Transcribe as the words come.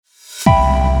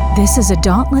This is a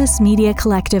Dauntless Media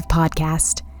Collective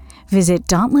podcast. Visit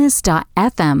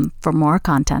dauntless.fm for more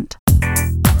content.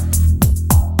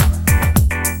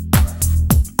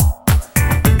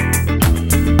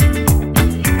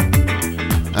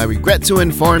 I regret to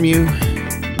inform you,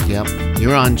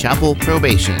 you're on Chapel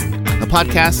Probation, a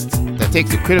podcast that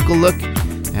takes a critical look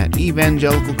at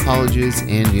evangelical colleges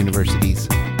and universities.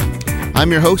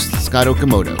 I'm your host, Scott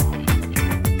Okamoto.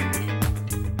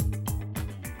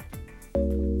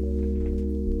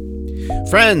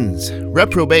 Friends,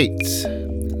 reprobates,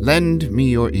 lend me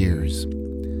your ears.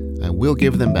 I will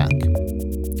give them back.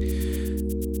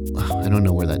 I don't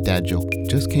know where that dad joke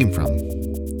just came from.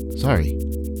 Sorry.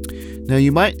 Now,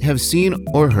 you might have seen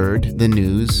or heard the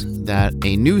news that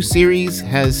a new series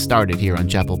has started here on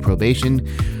Chapel Probation.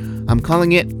 I'm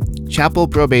calling it Chapel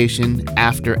Probation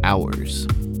After Hours.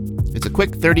 It's a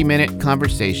quick 30-minute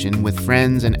conversation with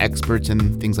friends and experts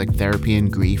in things like therapy and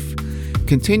grief,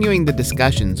 continuing the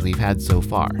discussions we've had so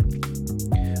far.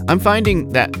 I'm finding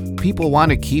that people want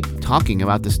to keep talking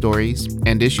about the stories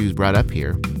and issues brought up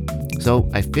here, so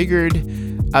I figured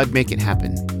I'd make it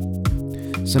happen.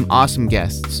 Some awesome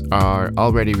guests are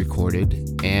already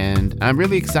recorded, and I'm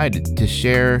really excited to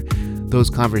share those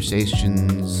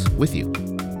conversations with you.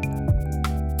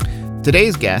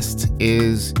 Today's guest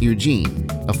is Eugene,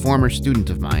 a former student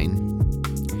of mine.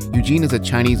 Eugene is a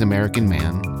Chinese-American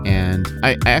man, and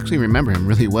I actually remember him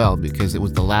really well because it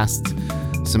was the last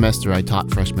semester I taught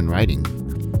freshman writing.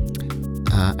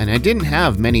 And I didn't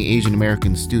have many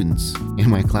Asian-American students in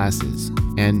my classes,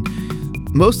 and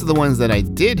most of the ones that I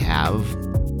did have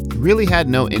really had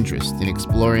no interest in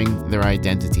exploring their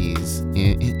identities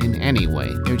in any way.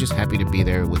 They were just happy to be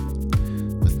there with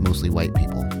mostly white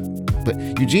people. But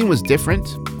Eugene was different,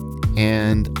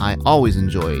 and I always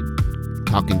enjoyed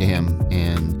talking to him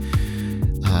and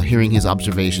hearing his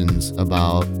observations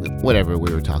about whatever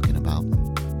we were talking about.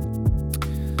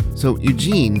 So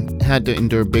Eugene had to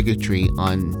endure bigotry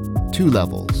on two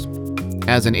levels: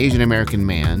 as an Asian American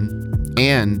man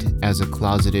and as a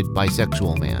closeted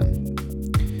bisexual man.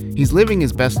 He's living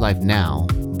his best life now,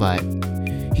 but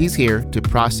he's here to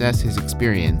process his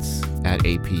experience at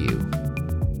APU.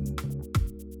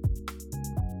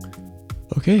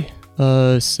 Okay,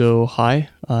 so hi,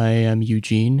 I am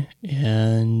Eugene,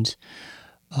 and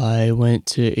I went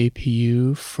to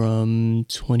APU from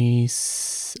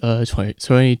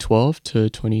 2012 to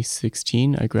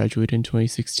 2016. I graduated in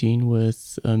 2016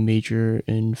 with a major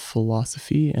in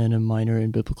philosophy and a minor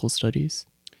in biblical studies.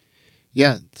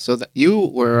 Yeah, so you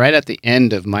were right at the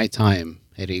end of my time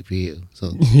at APU.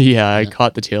 So yeah, I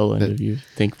caught the tail end of you,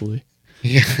 thankfully.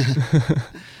 Yeah,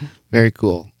 very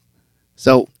cool.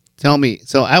 So tell me,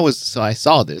 I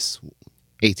saw this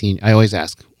 18. I always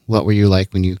ask, what were you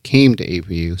like when you came to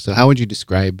APU? So how would you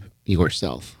describe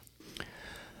yourself?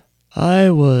 I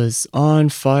was on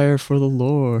fire for the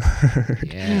Lord.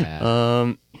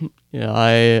 Yeah.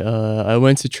 I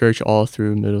went to church all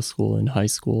through middle school and high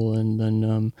school, and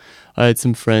then I had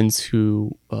some friends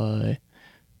who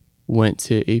went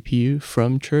to APU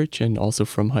from church and also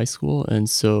from high school, and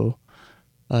so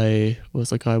I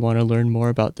was like, I want to learn more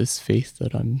about this faith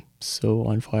that I'm so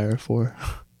on fire for.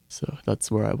 So that's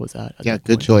where I was at Yeah, that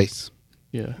good point. choice.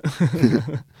 Yeah.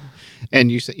 And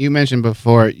you mentioned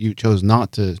before you chose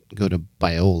not to go to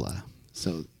Biola,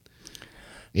 so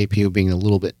APU being a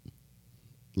little bit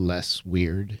less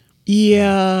weird.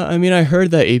 Yeah, I mean, I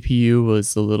heard that APU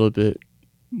was a little bit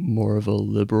more of a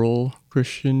liberal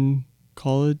Christian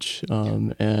college,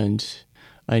 and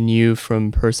I knew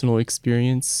from personal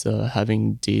experience,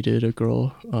 having dated a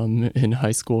girl in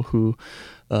high school who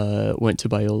went to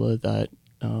Biola, that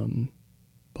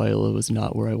Biola was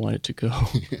not where I wanted to go.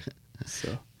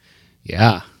 So,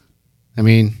 yeah, I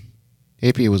mean,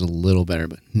 APU was a little better,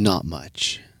 but not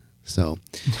much. So,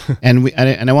 and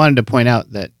I wanted to point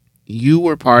out that you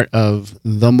were part of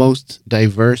the most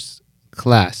diverse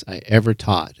class I ever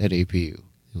taught at APU.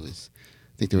 I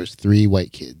think there was 3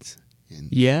 white kids.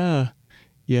 And yeah.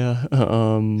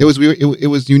 It was weird. It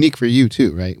was unique for you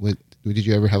too, right? Did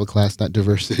you ever have a class that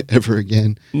diverse ever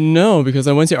again? No, because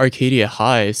I went to Arcadia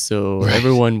High, so Right.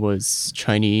 everyone was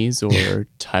Chinese or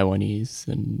Taiwanese,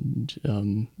 and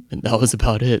that was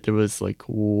about it. There was like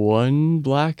one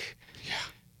black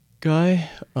guy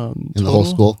In the whole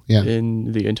school, yeah.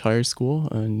 in the entire school,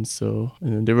 and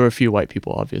then there were a few white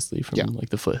people, obviously, from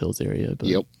like the foothills area. But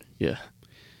Yep. yeah.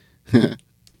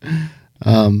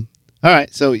 All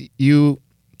right, so you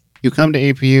come to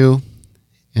APU,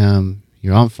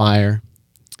 you're on fire.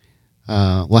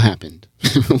 What happened?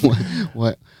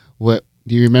 what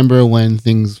do you remember when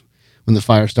the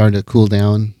fire started to cool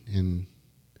down? And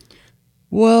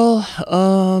Well,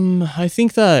 I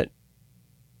think that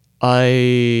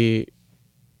I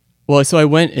so I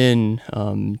went in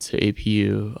to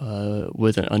APU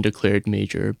with an undeclared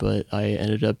major, but I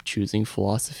ended up choosing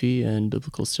philosophy and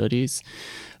biblical studies.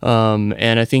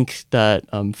 And I think that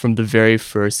from the very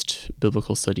first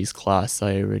biblical studies class,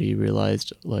 I already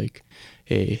realized, like,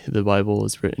 hey, the Bible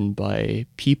was written by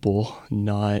people,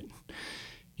 not,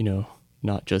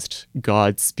 not just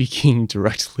God speaking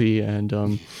directly.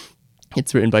 And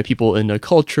it's written by people in a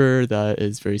culture that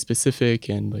is very specific,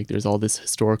 and like there's all this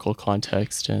historical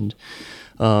context. And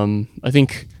I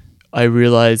think I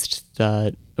realized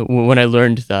that when I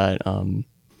learned that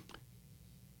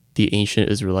the ancient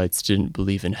Israelites didn't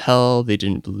believe in hell, they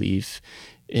didn't believe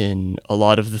in a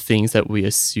lot of the things that we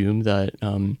assume that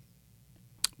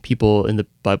people in the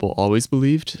Bible always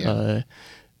believed. Yeah.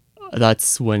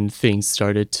 That's when things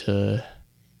started to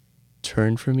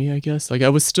turn for me, I guess. Like, I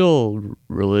was still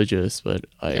religious, but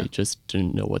I just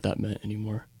didn't know what that meant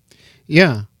anymore.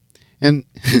 Yeah. And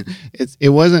it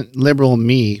wasn't liberal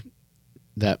me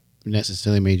that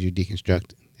necessarily made you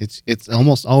deconstruct. It's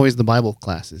almost always the Bible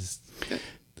classes.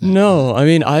 No, I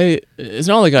mean, it's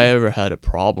not like I ever had a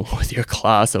problem with your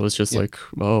class. I was just like,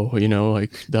 oh,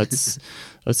 like that's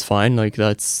fine. Like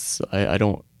I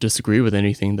don't disagree with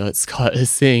anything that Scott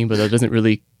is saying, but that doesn't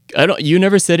really, you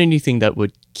never said anything that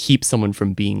would keep someone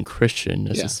from being Christian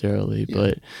necessarily.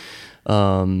 Yeah.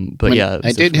 But yeah.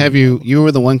 I did have you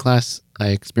were the one class I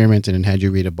experimented and had you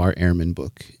read a Bart Ehrman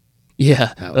book.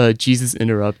 Yeah. Jesus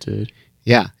Interrupted.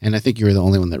 Yeah. And I think you were the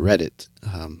only one that read it.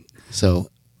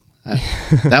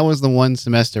 That was the one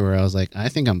semester where I was like, I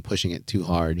think I'm pushing it too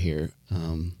hard here.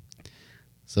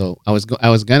 So I was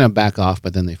gonna back off,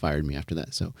 but then they fired me after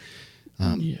that. So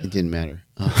it didn't matter.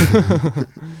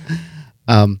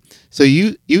 So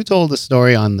you told a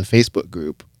story on the Facebook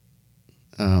group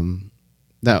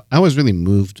that I was really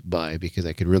moved by, because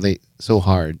I could relate so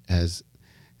hard as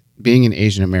being an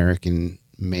Asian American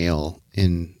male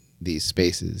in these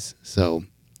spaces. So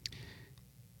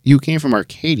you came from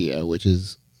Arcadia, which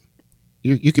is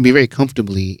you can be very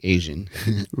comfortably Asian,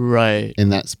 right, in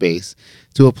that space,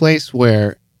 to a place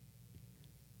where,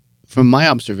 from my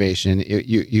observation,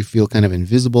 you feel kind of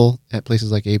invisible at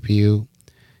places like APU.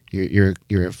 You're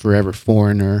a forever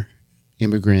foreigner,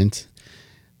 immigrant.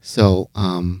 So,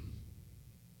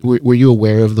 were you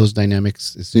aware of those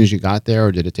dynamics as soon as you got there,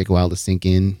 or did it take a while to sink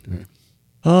in?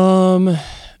 It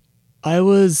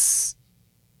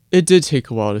did take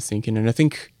a while to sink in, and I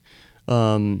think,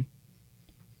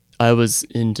 I was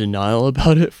in denial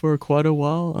about it for quite a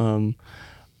while.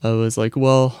 I was like,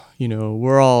 well,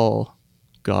 we're all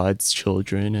God's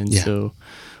children, and so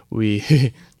we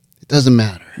it doesn't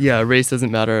matter. Yeah, race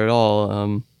doesn't matter at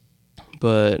all.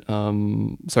 But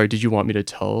sorry, did you want me to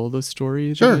tell the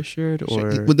story that I shared?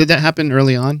 Or Well, did that happen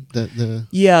early on?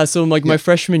 Yeah, so like my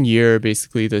freshman year,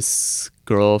 basically this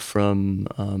girl from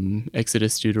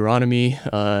Exodus Deuteronomy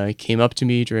came up to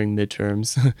me during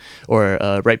midterms, or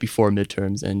right before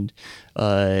midterms, and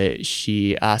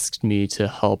she asked me to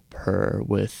help her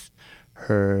with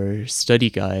her study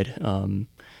guide.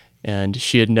 And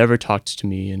she had never talked to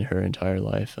me in her entire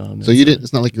life. So you didn't.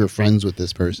 It's not like you were friends with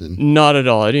this person. Not at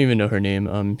all. I didn't even know her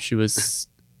name. She was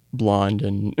blonde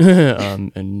and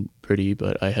and pretty,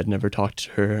 but I had never talked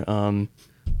to her.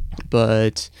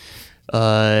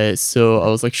 So I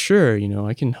was like, sure,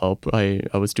 I can help. I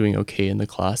was doing okay in the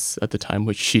class at the time,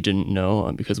 which she didn't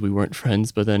know because we weren't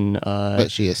friends. But then, but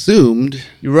she assumed,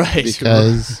 right,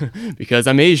 because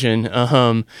I'm Asian.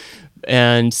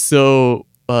 And so.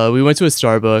 We went to a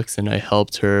Starbucks, and I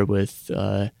helped her with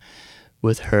her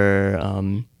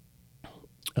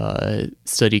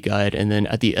study guide. And then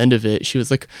at the end of it, she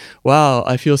was like, "Wow,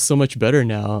 I feel so much better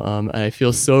now. I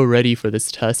feel so ready for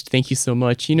this test. Thank you so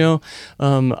much.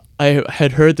 I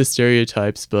had heard the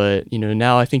stereotypes, but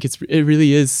now I think it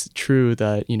really is true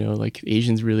that like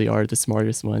Asians really are the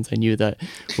smartest ones. I knew that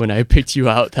when I picked you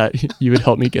out, that you would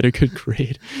help me get a good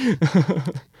grade."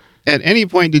 At any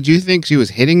point, did you think she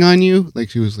was hitting on you? Like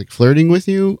she was like flirting with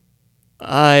you?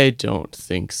 I don't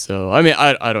think so. I mean,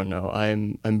 I don't know.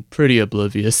 I'm pretty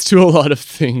oblivious to a lot of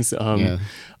things.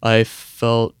 I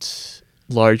felt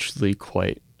largely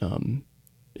quite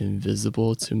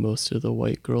invisible to most of the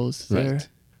white girls there. Right.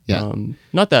 Yeah.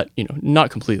 Not that,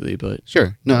 not completely, but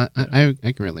sure. No, I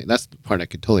can relate. That's the part I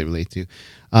could totally relate to.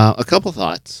 A couple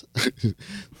thoughts.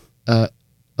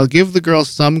 I'll give the girl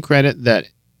some credit that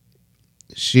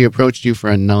she approached you for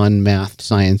a non-math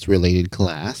science related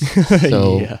class.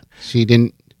 So she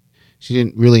didn't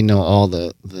really know all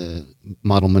the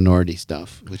model minority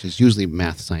stuff, which is usually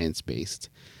math science based.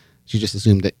 She just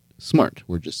assumed that smart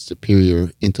were just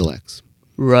superior intellects.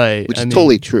 Right. which I is mean,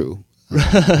 totally true.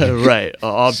 right.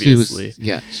 Obviously.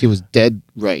 She was dead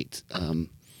right.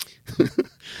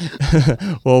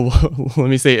 Well, let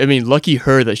me say, I mean, lucky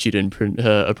her that she didn't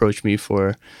approach me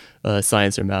for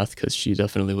science or math, because she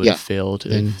definitely would Yeah, have failed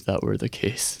then- if that were the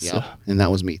case. Yeah, So. and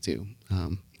that was me too.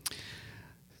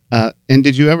 And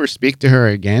did you ever speak to her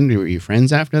again? Were you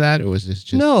friends after that, or was this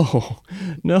just No.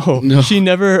 No. She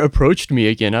never approached me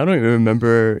again. I don't even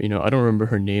remember, I don't remember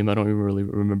her name. I don't even really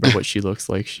remember what she looks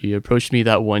like. She approached me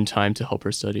that one time to help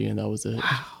her study, and that was it.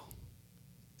 Wow.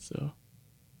 So.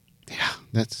 Yeah,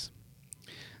 that's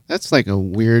like a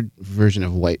weird version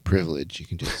of white privilege. You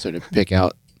can just sort of pick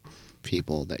out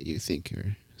people that you think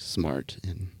are smart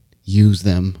and use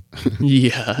them.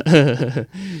 Yeah.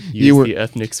 You were- the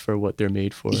ethnics for what they're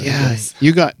made for. I Yeah, guess.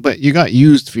 you got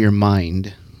used for your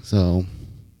mind. So,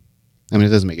 I mean, it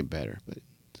doesn't make it better, but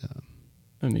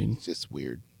I mean, it's just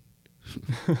weird.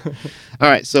 All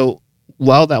right, so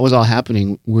while that was all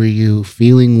happening, were you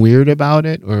feeling weird about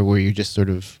it, or were you just sort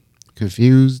of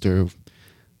confused, or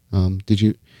did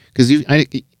you? Because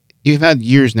you've had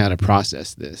years now to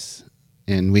process this,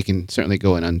 and we can certainly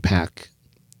go and unpack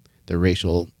the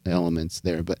racial elements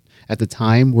there. But at the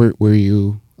time, were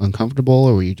you uncomfortable,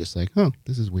 or were you just like, oh,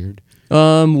 this is weird?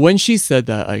 when she said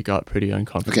that, I got pretty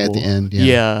uncomfortable. Okay, at the end, yeah.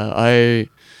 Yeah,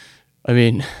 I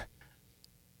mean,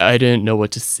 I didn't know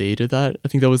what to say to that. I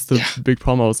think that was the big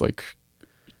problem. I was like,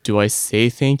 do I say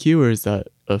thank you, or is that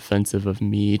offensive of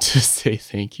me to say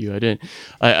thank you?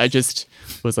 I just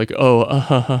was like,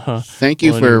 Thank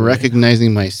you Well, for anyway.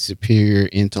 recognizing my superior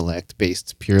intellect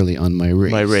based purely on my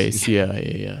race. my race.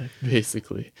 Yeah,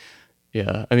 basically.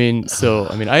 Yeah, I mean,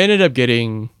 I ended up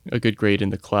getting a good grade in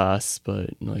the class,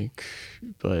 but I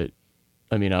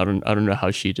mean, I don't know how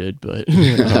she did, but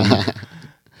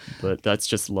but that's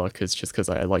just luck. It's just because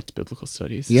I liked biblical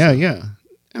studies. Yeah, so. yeah.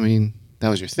 I mean, that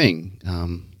was your thing.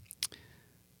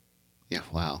 Yeah,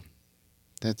 wow.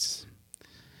 That's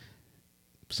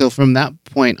so. From that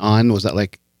point on, was that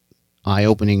like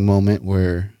eye-opening moment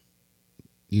where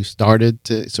you started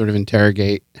to sort of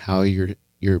interrogate how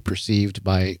you're perceived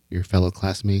by your fellow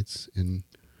classmates? And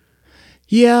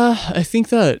Yeah, I think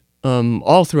that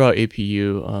all throughout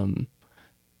APU,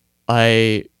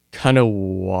 I kind of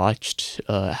watched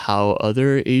how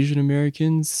other Asian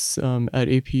Americans at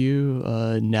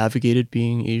APU navigated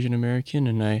being Asian American,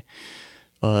 and I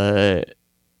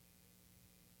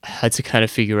had to kind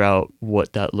of figure out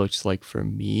what that looked like for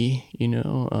me.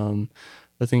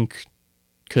 I think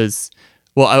because,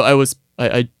 well,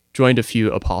 I joined a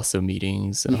few Apostle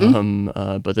meetings,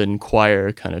 but then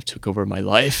choir kind of took over my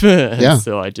life, and Yeah.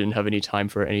 so I didn't have any time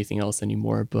for anything else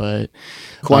anymore. But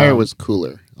choir was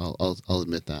cooler. I'll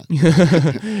admit that.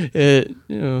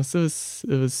 so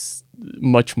it was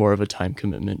much more of a time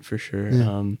commitment for sure.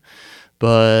 Yeah.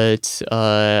 But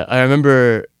I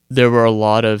remember there were a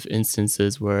lot of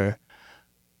instances where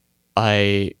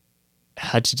I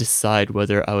had to decide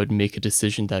whether I would make a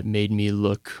decision that made me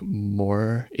look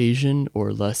more Asian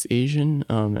or less Asian.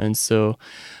 And so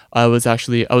I was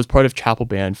part of chapel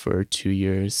band for 2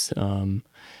 years. And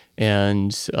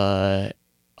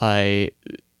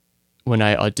when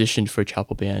I auditioned for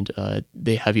chapel band,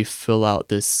 they have you fill out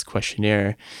this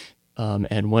questionnaire.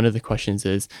 And one of the questions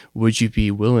is, would you be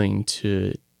willing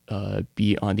to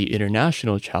be on the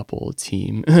international chapel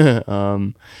team?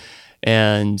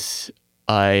 And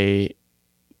I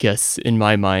guess in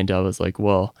my mind, I was like,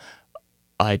 well,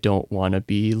 I don't want to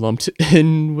be lumped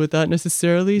in with that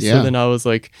necessarily. Yeah. So then I was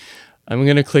like, I'm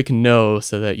going to click no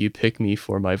so that you pick me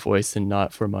for my voice and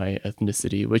not for my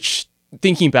ethnicity, which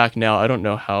thinking back now, I don't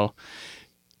know how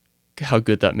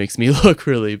good that makes me look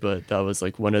really, but that was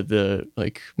like one of the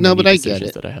No, many but I get decisions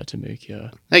it. that I had to make.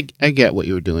 Yeah. I get what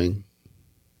you were doing.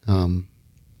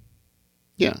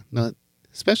 Yeah, no,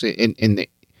 especially in the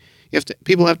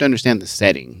people have to understand the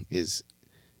setting is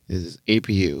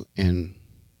APU, and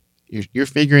you're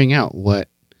figuring out what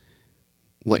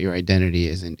your identity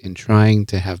is, and trying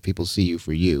to have people see you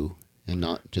for you and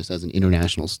not just as an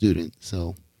international student.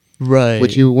 So Right.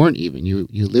 which you weren't even. You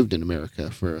lived in America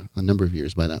for a number of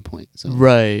years by that point. So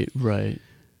Right.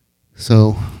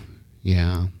 So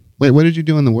yeah. Wait, what did you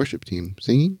do on the worship team?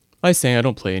 Singing? I sang. I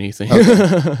don't play anything.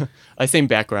 Okay. I sang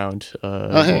background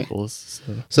hey. vocals.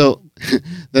 So So.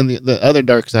 then the other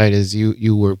dark side is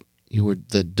you were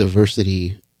the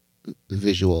diversity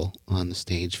visual on the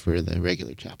stage for the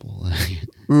regular chapel.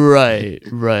 Right.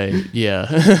 Yeah.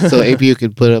 So APU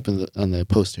could put up on the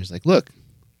posters like, look,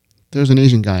 there's an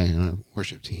Asian guy on a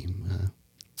worship team.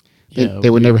 They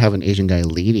would never have an Asian guy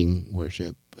leading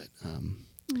worship, but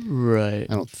Right.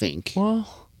 I don't think.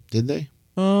 Well, Did they?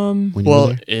 when you were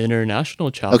there?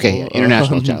 International Chapel. Okay, yeah,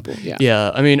 International Chapel. Yeah.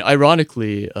 Yeah, I mean,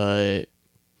 ironically, I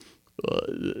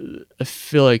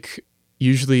feel like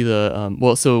usually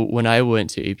so when I went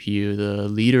to APU, the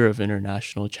leader of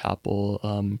International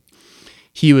Chapel,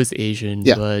 he was Asian,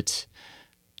 Yeah. but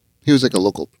He was like a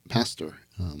local pastor,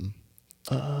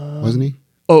 wasn't he?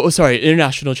 sorry,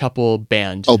 International Chapel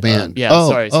band. Oh, band. Yeah,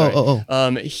 sorry.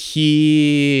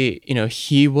 He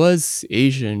was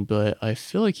Asian, but I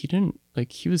feel like he didn't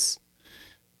he was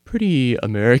pretty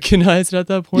Americanized at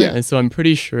that point, Yeah. and so I'm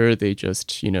pretty sure they just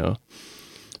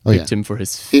picked him for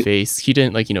his face. He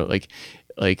didn't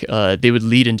they would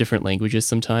lead in different languages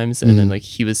sometimes, and then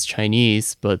he was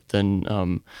Chinese, but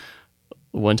then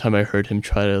one time I heard him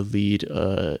try to lead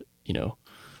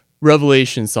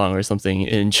Revelation song or something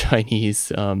in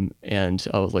Chinese, and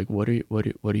I was like, what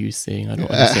are you saying? I don't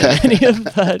understand any of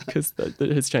that, because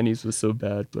his Chinese was so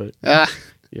bad. But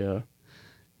yeah.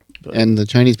 And the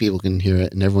Chinese people can hear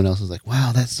it, and everyone else is like,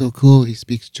 wow, that's so cool, he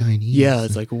speaks Chinese. Yeah,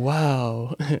 it's like,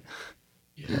 wow.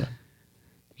 Yeah.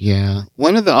 Yeah.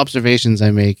 One of the observations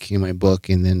I make in my book,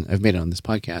 and then I've made it on this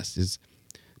podcast, is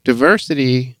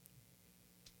diversity.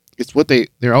 It's what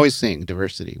they're always saying,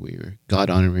 diversity. We are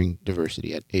God-honoring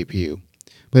diversity at APU.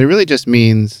 But it really just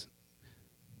means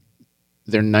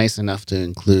they're nice enough to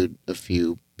include a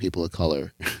few people of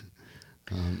color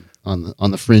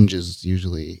on the fringes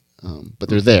usually. But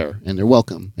they're there, and they're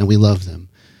welcome, and we love them.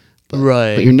 But,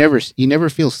 right. But you never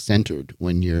feel centered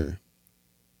when you're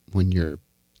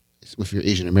if you're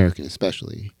Asian American,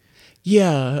 especially.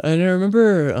 Yeah, and I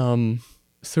remember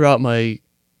throughout my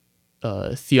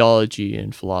theology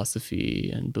and philosophy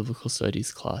and biblical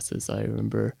studies classes, I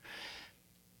remember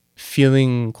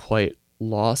feeling quite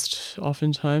lost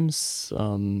oftentimes,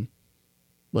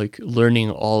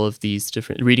 learning all of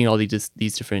reading all these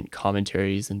different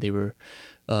commentaries, and they were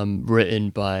written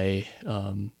by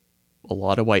a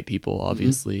lot of white people,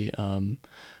 obviously, a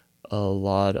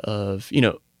lot of,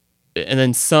 and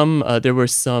then there were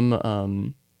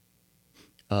some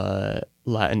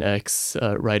Latinx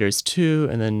writers too,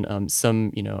 and then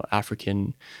some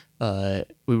African.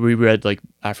 We read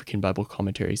African Bible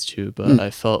commentaries too, but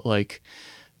I felt like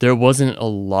there wasn't a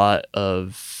lot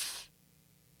of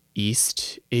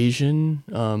East Asian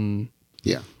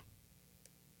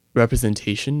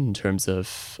representation in terms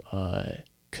of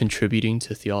contributing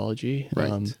to theology,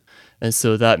 right. And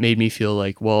so that made me feel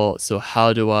like, well, so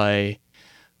how do I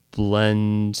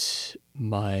blend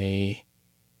my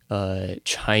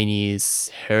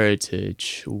Chinese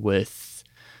heritage with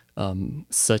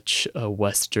such a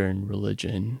Western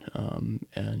religion,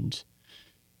 and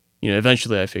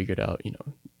eventually I figured out,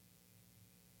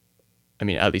 I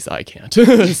mean, at least I can't.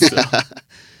 So.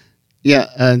 Yeah,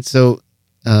 and so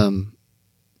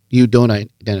you don't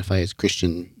identify as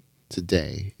Christian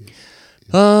today,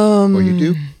 or you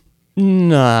do?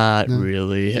 Not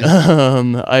really.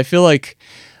 I feel like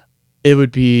it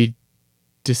would be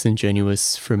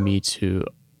disingenuous for me to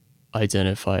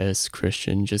identify as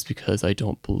Christian just because I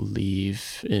don't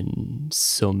believe in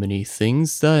so many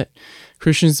things that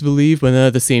Christians believe, but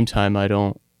at the same time I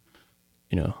don't,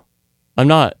 I'm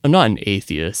not an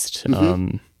atheist.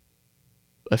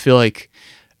 I feel like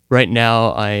right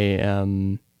now I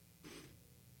am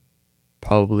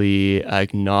probably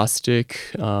agnostic.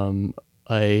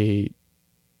 I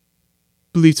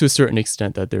believe to a certain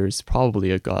extent that there's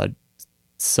probably a God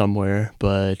somewhere,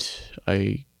 but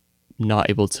I'm not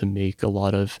able to make a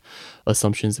lot of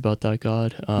assumptions about that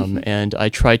God. And I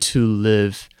try to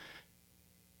live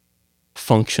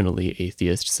functionally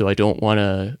atheist, so I don't want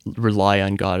to rely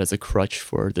on God as a crutch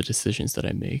for the decisions that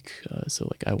I make. So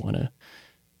I want to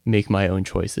make my own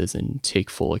choices and take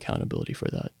full accountability for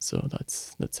that. So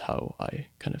that's how I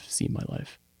kind of see my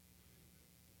life.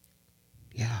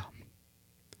 Yeah.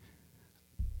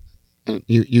 And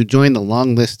you join the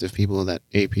long list of people that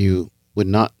APU would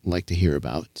not like to hear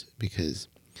about, because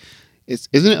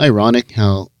isn't it ironic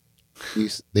how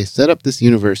they set up this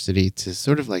university to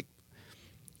sort of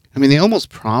they almost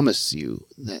promise you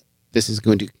that this is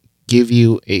going to give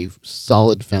you a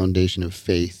solid foundation of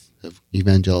faith, of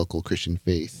evangelical Christian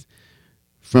faith,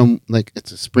 from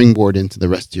it's a springboard into the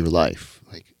rest of your life.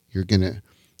 You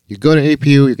go to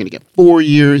APU, you're gonna get 4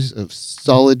 years of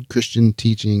solid Christian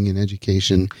teaching and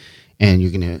education, and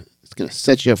it's gonna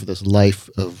set you up for this life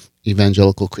of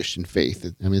evangelical Christian faith.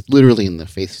 I mean, it's literally in the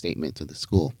faith statement of the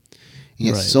school. And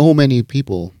yet so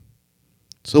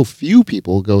few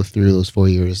people go through those 4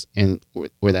 years and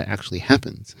where that actually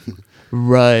happens.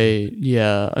 Right.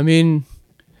 Yeah. I mean,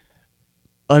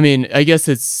 I guess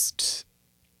it's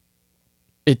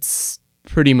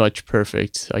pretty much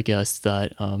perfect, I guess,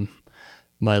 that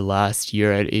my last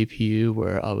year at APU,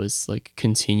 where I was like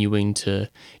continuing to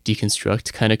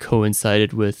deconstruct, kind of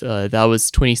coincided with that was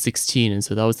 2016, and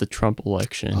so that was the Trump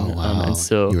election. Oh wow! And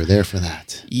so you were there for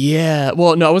that. yeah,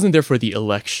 well, no, I wasn't there for the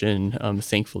election.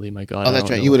 Thankfully, my God. Oh, that's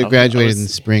right. You would have graduated in the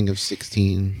spring of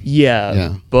 16.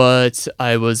 Yeah, but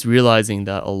I was realizing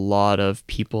that a lot of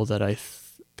people that I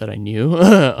knew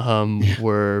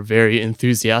were very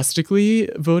enthusiastically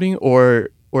voting, or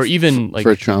even like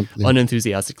for Trump,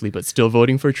 unenthusiastically, but still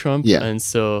voting for Trump. Yeah. And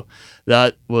so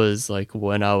that was like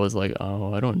when I was like,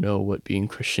 oh, I don't know what being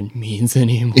Christian means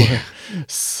anymore.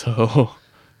 So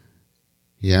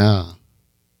yeah,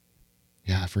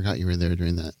 I forgot you were there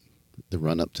during the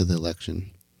run up to the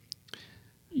election.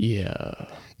 Yeah.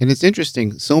 And it's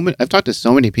interesting. I've talked to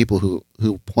so many people who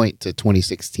point to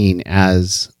 2016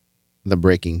 as the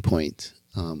breaking point.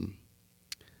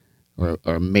 Or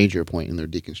a major point in their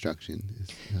deconstruction.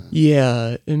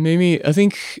 Yeah, it made me, I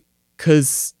think,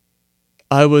 because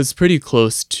I was pretty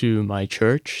close to my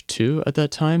church too at that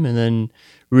time, and then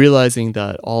realizing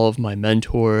that all of my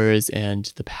mentors and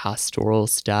the pastoral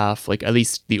staff, like at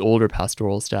least the older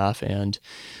pastoral staff and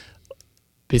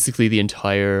basically the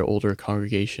entire older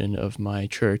congregation of my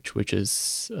church, which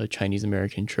is a Chinese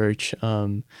American church,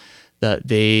 that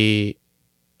they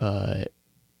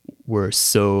were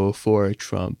so for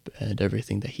Trump and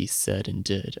everything that he said and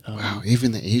did. Wow,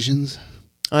 even the Asians?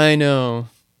 I know.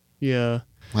 Yeah.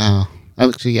 Wow.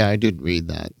 Actually, I did read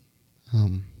that.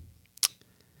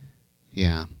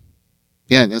 Yeah.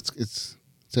 Yeah, it's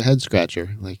a head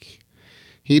scratcher. Like,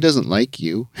 he doesn't like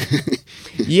you.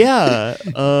 Yeah.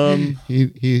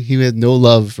 He had no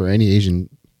love for any Asian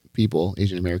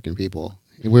American people.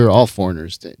 We were all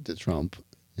foreigners to Trump.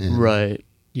 Right.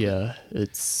 Yeah.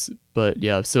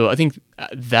 So I think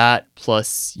that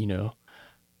plus,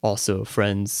 also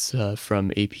friends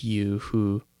from APU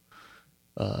who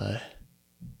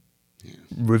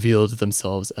revealed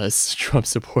themselves as Trump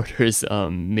supporters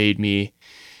made me,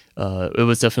 it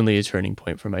was definitely a turning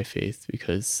point for my faith,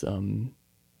 because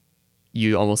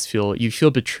you almost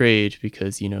feel betrayed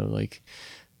because, like,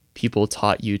 people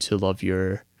taught you to love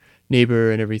your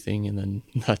neighbor and everything, and then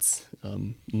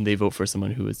they vote for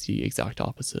someone who is the exact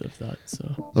opposite of that.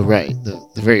 So right, the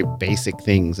very basic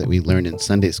things that we learned in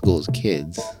Sunday school as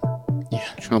kids. Yeah,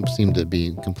 Trump seemed to be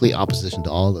in complete opposition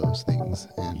to all those things.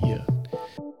 And yeah,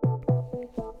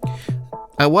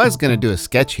 I was gonna do a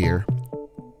sketch here,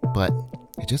 but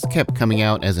it just kept coming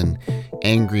out as an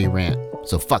angry rant.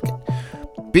 So fuck it.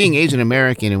 Being Asian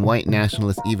American in white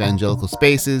nationalist evangelical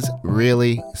spaces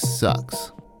really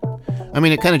sucks. I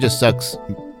mean, it kind of just sucks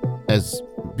as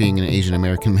being an Asian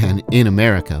American man in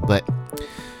America, but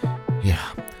yeah.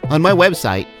 On my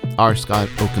website,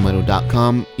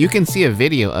 rscottokamoto.com, you can see a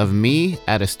video of me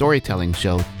at a storytelling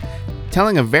show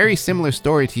telling a very similar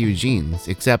story to Eugene's,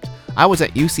 except I was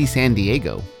at UC San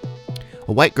Diego.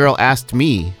 A white girl asked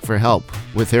me for help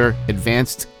with her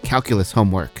advanced calculus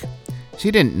homework.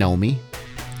 She didn't know me,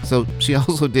 so she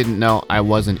also didn't know I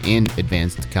wasn't in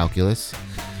advanced calculus.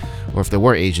 Or if there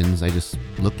were Asians, I just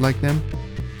looked like them.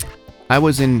 I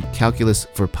was in calculus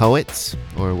for poets,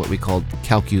 or what we called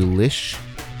calculish.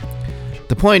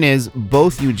 The point is,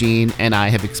 both Eugene and I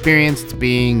have experienced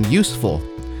being useful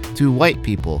to white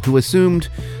people who assumed,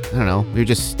 we were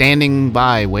just standing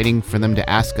by waiting for them to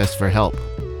ask us for help.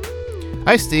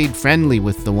 I stayed friendly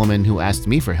with the woman who asked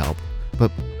me for help,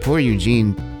 but poor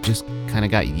Eugene just kind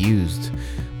of got used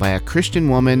by a Christian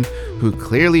woman who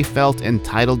clearly felt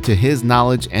entitled to his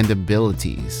knowledge and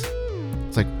abilities.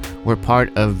 It's like we're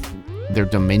part of their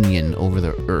dominion over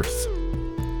the earth.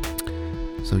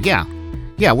 So yeah,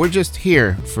 we're just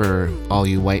here for all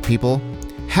you white people.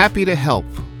 Happy to help.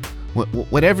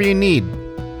 Whatever you need.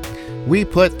 We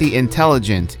put the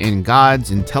intelligent in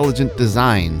God's intelligent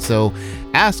design, so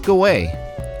ask away.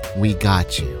 We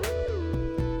got you.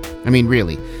 I mean,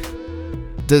 really,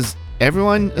 does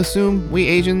everyone assume we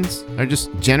Asians are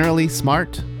just generally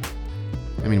smart?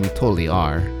 I mean, we totally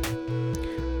are.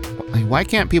 Why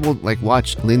can't people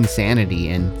watch Linsanity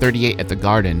and 38 at the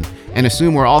Garden and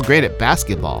assume we're all great at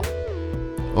basketball?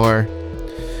 Or,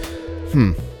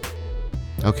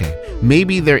 okay,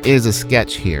 maybe there is a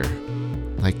sketch here.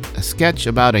 Like a sketch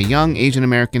about a young Asian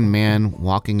American man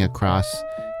walking across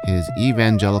his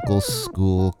evangelical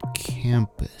school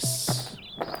campus.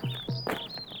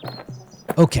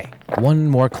 Okay, one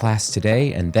more class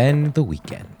today and then the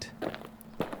weekend.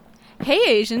 Hey,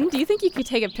 Asian, do you think you could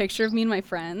take a picture of me and my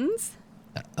friends?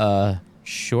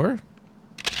 Sure.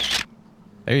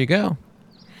 There you go.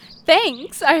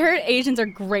 Thanks! I heard Asians are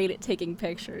great at taking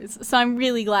pictures, so I'm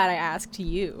really glad I asked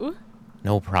you.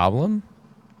 No problem.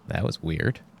 That was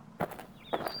weird.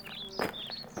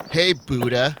 Hey,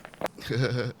 Buddha.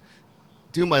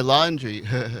 Do my laundry.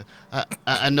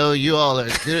 I know you all are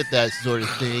good at that sort of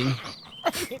thing.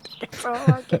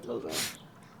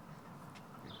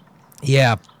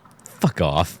 Yeah, fuck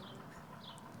off.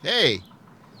 Hey,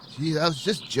 geez, I was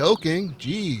just joking.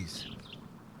 Jeez.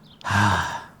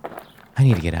 I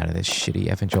need to get out of this shitty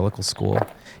evangelical school.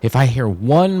 If I hear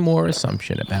one more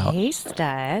assumption about... Hey,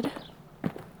 stud.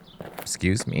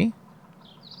 Excuse me?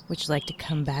 Would you like to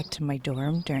come back to my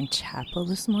dorm during chapel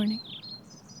this morning?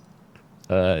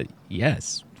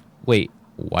 Yes. Wait,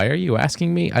 why are you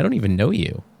asking me? I don't even know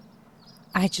you.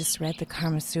 I just read the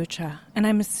Kama Sutra, and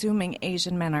I'm assuming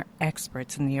Asian men are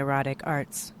experts in the erotic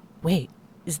arts. Wait,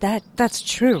 that's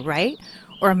true, right?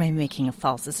 Or am I making a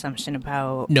false assumption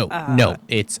about... No,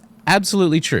 it's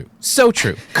absolutely true. So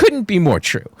true. Couldn't be more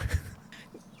true.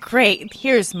 Great,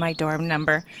 here's my dorm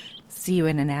number. See you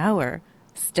in an hour,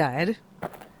 stud.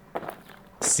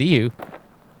 See you.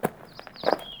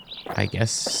 I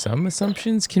guess some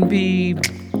assumptions can be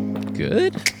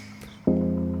good?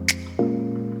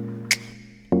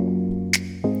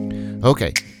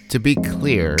 Okay, to be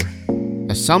clear,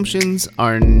 assumptions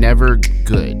are never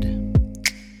good.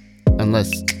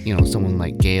 Unless, someone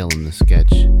like Gail in the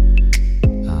sketch.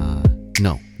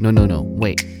 No,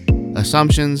 wait.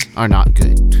 Assumptions are not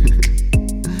good.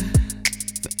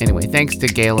 Anyway, thanks to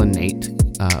Gail and Nate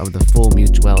of the Full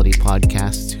Mutuality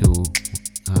podcast who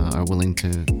are willing to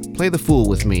play the fool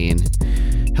with me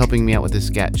and helping me out with this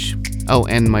sketch. Oh,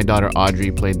 and my daughter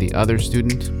Audrey played the other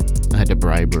student. I had to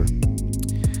bribe her.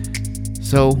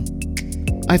 So,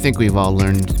 I think we've all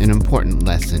learned an important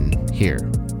lesson here.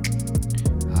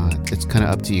 It's kind of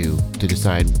up to you to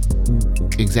decide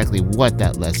exactly what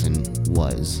that lesson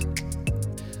was.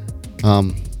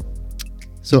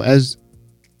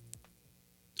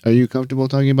 Are you comfortable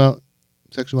talking about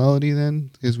sexuality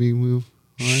then, as we move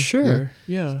on? Sure,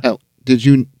 yeah. Oh, did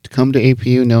you come to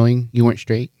APU knowing you weren't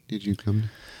straight? Did you come?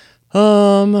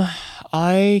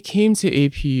 I came to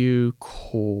APU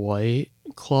quite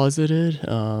closeted,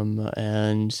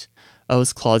 and I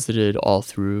was closeted all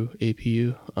through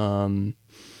APU.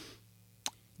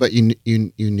 But you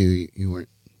knew you weren't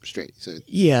straight. So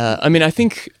yeah, I mean, I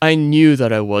think I knew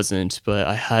that I wasn't, but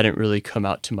I hadn't really come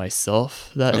out to myself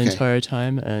that entire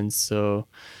time, and so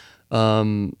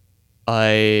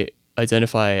I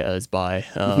identify as bi,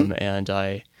 and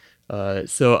I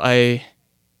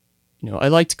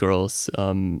liked girls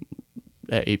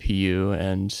at APU,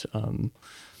 and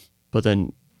but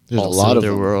then there were a lot of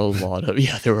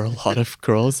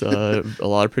girls, a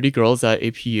lot of pretty girls at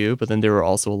APU, but then there were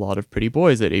also a lot of pretty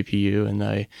boys at APU, and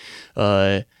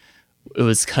it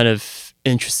was kind of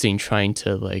interesting trying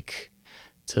to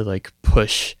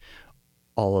push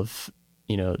all of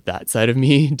that side of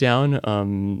me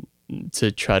down to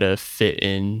try to fit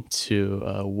into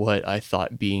what I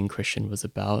thought being Christian was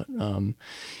about,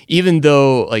 even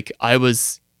though I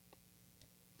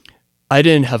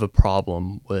didn't have a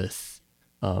problem with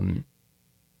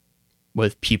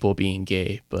people being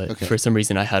gay, but for some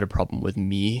reason I had a problem with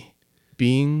me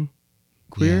being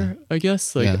queer. I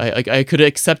guess I could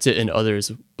accept it in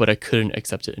others, but I couldn't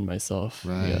accept it in myself.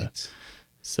 Right. Yeah.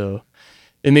 So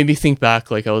it made me think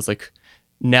back. I was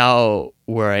now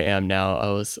where I am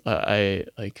now. I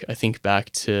think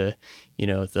back to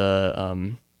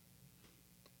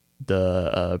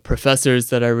the professors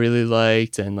that I really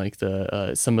liked, and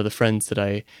the some of the friends that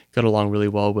I got along really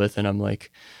well with, and I'm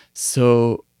like,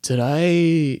 so did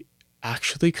I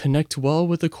actually connect well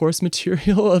with the course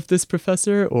material of this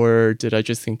professor, or did I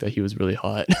just think that he was really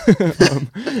hot?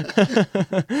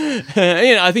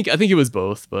 I think it was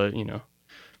both, but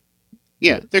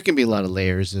yeah, there can be a lot of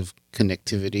layers of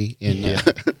connectivity in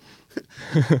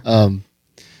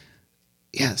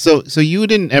so you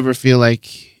didn't ever feel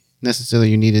like necessarily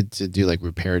you needed to do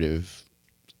reparative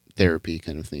therapy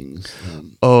kind of things?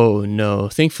 Oh no,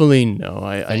 thankfully no.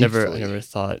 I never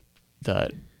thought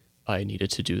that I needed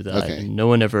to do that. Okay. And no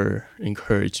one ever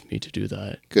encouraged me to do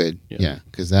that. Good. Yeah,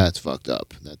 because that's fucked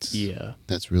up.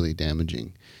 That's really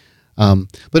damaging.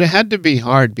 But it had to be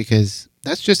hard because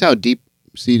that's just how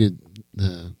deep-seated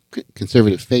the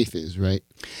conservative faith is, right?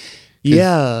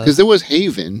 Yeah. Because there was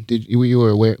Haven. You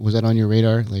were aware? Was that on your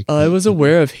radar? I was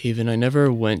aware of Haven. I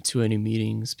never went to any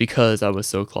meetings because I was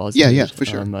so closeted. Yeah, for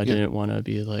sure. I didn't want to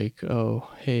be like, oh,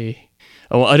 hey.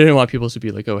 I didn't want people to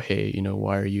be like, oh, hey,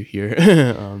 why are you here?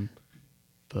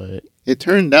 But it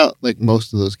turned out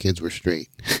most of those kids were straight.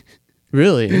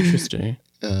 Really interesting.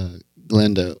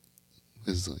 Glenda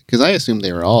was because I assumed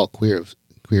they were all queer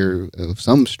of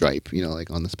some stripe,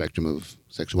 on the spectrum of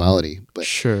sexuality. But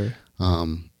sure.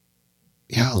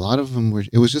 Yeah, a lot of them were.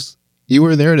 It was just you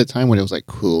were there at a time when it was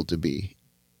cool to be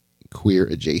queer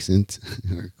adjacent,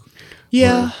 or,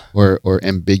 Yeah. or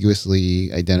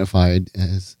ambiguously identified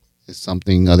as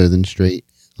something other than straight.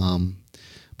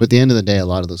 But at the end of the day, a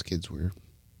lot of those kids were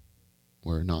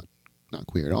not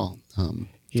queer at all.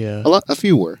 Yeah. A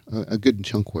few were, a good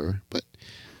chunk were, but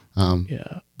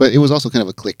Yeah. but it was also kind of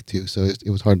a clique too, so it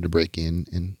was hard to break in,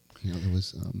 and there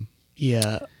was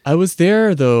Yeah. I was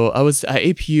there though. I was at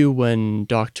APU when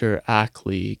Dr.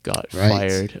 Ackley got Right.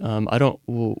 fired. I don't.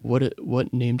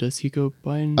 What name does he go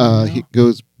by now? he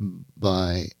goes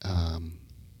by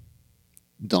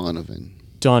Donovan.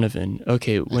 Donovan.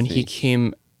 Okay. When he think.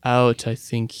 came out, I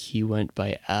think he went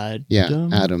by Adam. Yeah,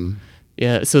 Adam.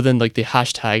 Yeah, so then like the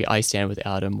hashtag I stand with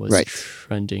Adam was Right.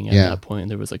 trending at Yeah. that point, and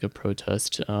there was like a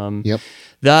protest. Yep.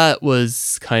 That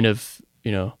was kind of,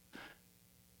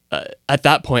 at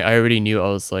that point I already knew. I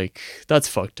was like, that's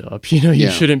fucked up. You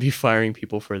Yeah. shouldn't be firing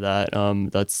people for that.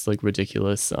 That's like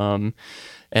ridiculous. And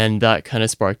that kind of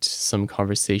sparked some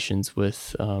conversations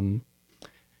with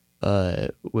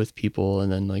people,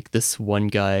 and then like this one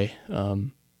guy,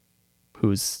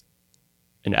 who's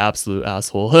an absolute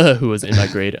asshole who was in my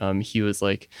grade, he was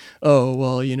like, oh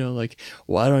well, like,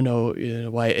 well, I don't know,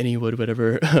 why any would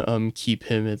whatever keep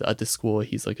him at the school.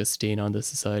 He's like a stain on the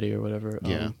society or whatever.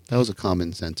 Yeah, that was a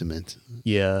common sentiment.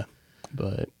 Yeah,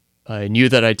 but I knew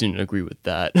that I didn't agree with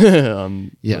that.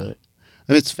 Yeah. But,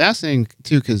 And it's fascinating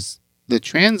too, because the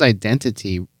trans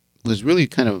identity was really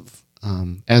kind of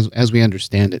as we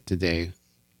understand it today,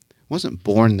 wasn't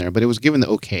born there, but it was given the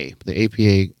okay. The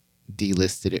APA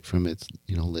delisted it from its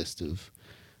list of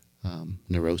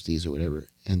neuroses or whatever,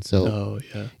 and so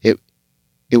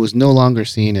it was no longer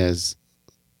seen as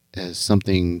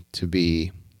something to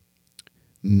be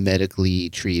medically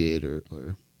treated or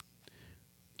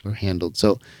handled.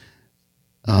 So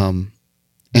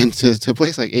and to a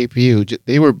place like APU,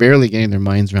 they were barely getting their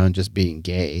minds around just being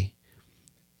gay.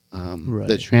 Right.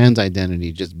 The trans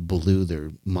identity just blew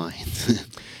their minds.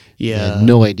 Yeah. They had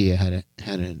no idea how to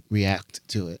react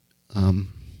to it.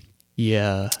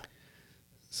 Yeah.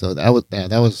 So that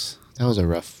was a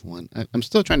rough one. I'm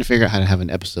still trying to figure out how to have an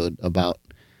episode about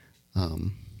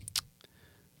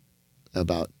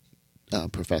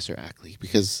Professor Ackley,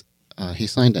 because he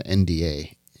signed an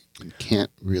NDA and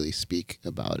can't really speak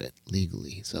about it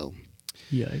legally. So,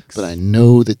 Yikes. but I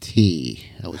know the tea.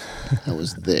 I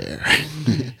was there.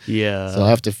 Yeah. So I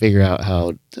have to figure out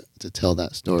how to tell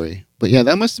that story. But yeah,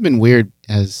 that must have been weird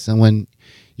as someone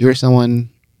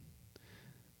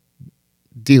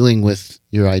dealing with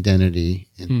your identity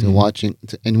and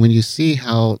and when you see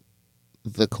how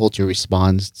the culture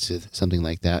responds to something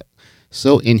like that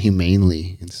so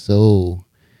inhumanely and so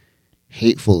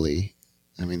hatefully.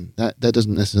 I mean, that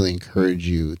doesn't necessarily encourage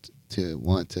you to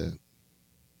want to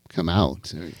come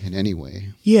out in any way.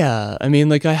 Yeah, I mean,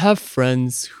 like, I have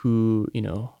friends who,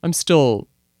 I'm still,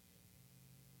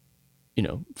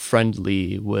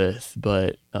 friendly with,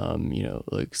 but,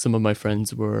 like, some of my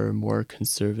friends were more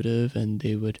conservative, and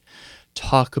they would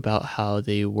talk about how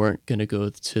they weren't going to go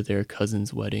to their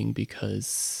cousin's wedding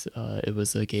because it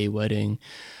was a gay wedding.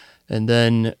 And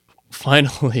then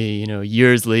finally,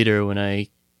 years later, when I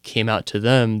came out to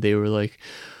them, they were like,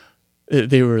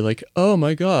 oh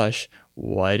my gosh,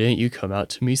 why didn't you come out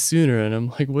to me sooner? And I'm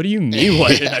like, what do you mean, why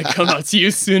didn't I come out to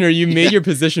you sooner? You made your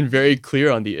position very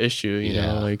clear on the issue, you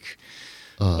know, like,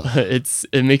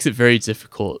 it makes it very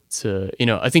difficult to,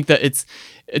 I think that it's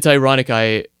ironic.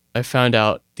 I found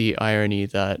out the irony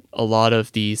that a lot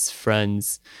of these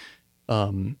friends,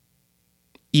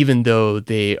 even though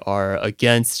they are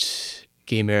against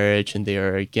gay marriage and they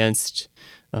are against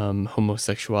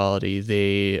homosexuality,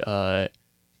 they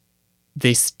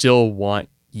still want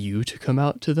you to come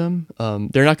out to them.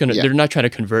 They're not trying to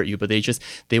convert you, but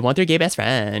they want their gay best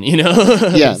friend,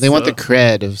 Yeah, they want the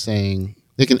cred of saying,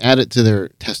 they can add it to their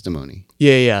testimony.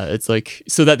 Yeah. It's like,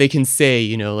 so that they can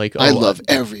say, like, I love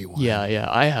everyone. Yeah.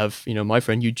 I have, my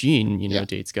friend Eugene,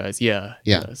 dates guys. Yeah.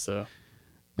 So.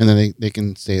 And then they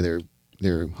can say their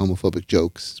homophobic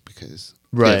jokes because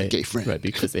they have a gay friend. Right,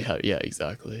 because they have, yeah,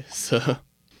 exactly. So.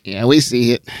 Yeah, we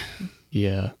see it.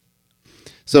 Yeah.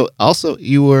 So also,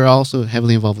 you were also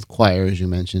heavily involved with choir, as you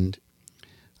mentioned.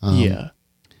 Yeah.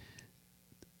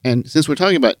 And since we're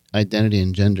talking about identity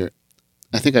and gender,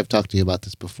 I think I've talked to you about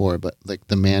this before, but like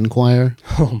the man choir.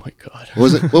 Oh my God.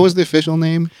 What was the official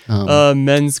name?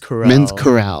 Men's Chorale. Men's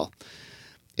Chorale.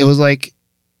 It was like,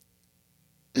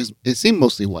 it seemed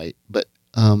mostly white, but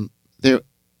they're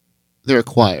a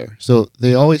choir, so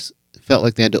they always felt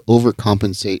like they had to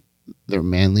overcompensate their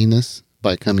manliness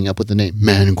by coming up with the name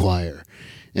Man Choir.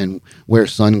 and wear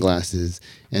sunglasses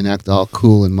and act all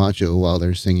cool and macho while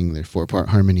they're singing their 4-part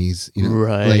harmonies.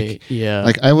 Right. Like, Yeah.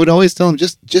 like I would always tell them,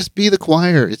 just be the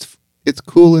choir. It's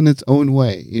cool in its own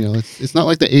way. It's not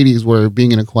like the 80s where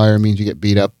being in a choir means you get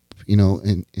beat up, in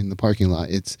the parking lot.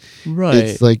 It's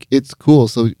like, it's cool.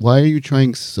 So why are you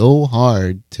trying so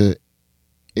hard to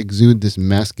exude this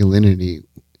masculinity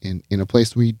in a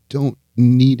place where you don't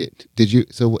need it?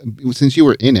 Since you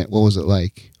were in it, what was it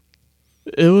like?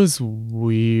 It was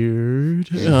weird.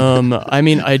 I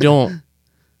mean, I don't,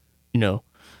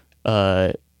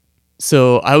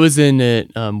 so I was in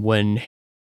it when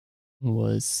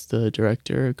was the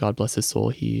director. God bless his soul.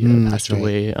 He passed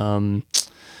away a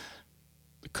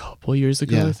couple years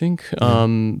ago, I think.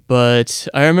 But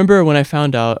I remember when I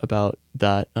found out about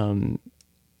that,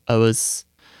 I was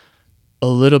a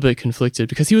little bit conflicted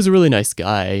because he was a really nice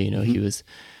guy. He was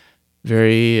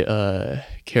very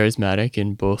charismatic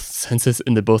in both senses,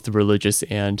 in both the religious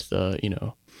and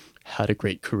the had a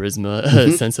great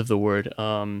charisma sense of the word.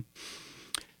 And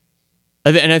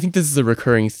I think this is a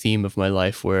recurring theme of my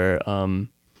life where I'm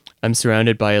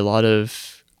surrounded by a lot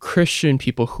of Christian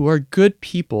people who are good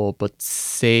people but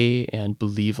say and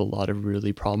believe a lot of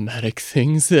really problematic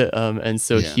things. And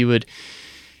so he would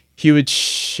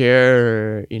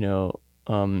share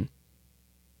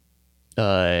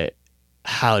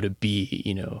how to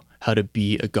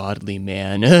be a godly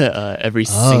man every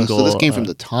single. So this came from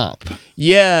the top.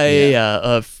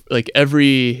 Like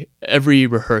every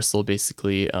rehearsal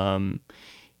basically,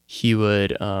 he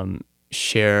would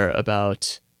share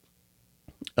about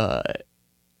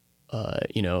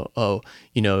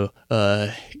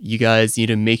you guys need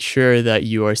to make sure that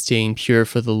you are staying pure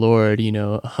for the Lord,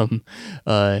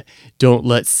 don't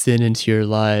let sin into your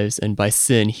lives. And by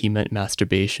sin, he meant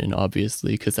masturbation,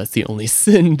 obviously, because that's the only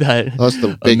sin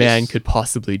that a man could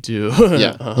possibly do.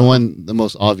 The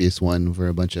most obvious one for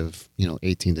a bunch of,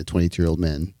 18 to 22-year-old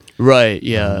men. Right,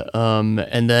 yeah.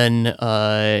 And then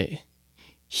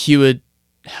he would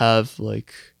have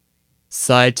like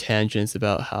side tangents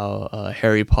about how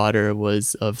Harry Potter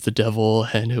was of the devil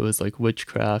and it was like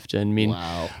witchcraft. And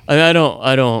I don't,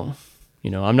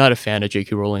 I'm not a fan of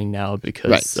J.K. Rowling now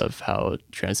because of how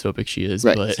transphobic she is.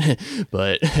 But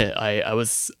I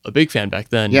was a big fan back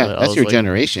then. Yeah, that's your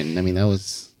generation. I mean, that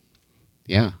was,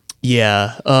 yeah.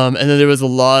 Yeah. And then there was a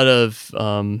lot of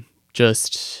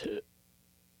just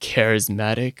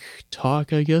charismatic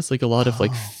talk, I guess, like a lot of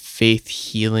like faith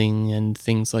healing and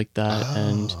things like that.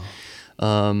 And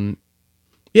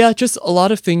just a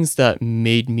lot of things that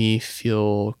made me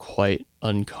feel quite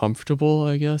uncomfortable,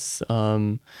 I guess.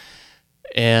 And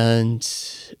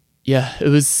yeah, it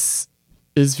was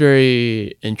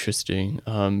very interesting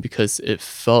because it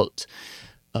felt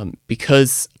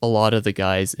because a lot of the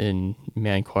guys in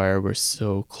man choir were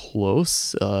so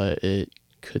close, it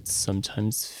could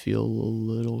sometimes feel a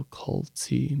little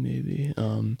culty, maybe.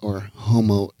 Or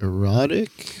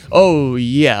homoerotic? Oh,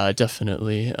 yeah,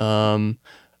 definitely. And,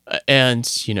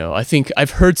 I think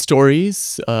I've heard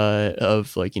stories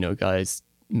of, like, guys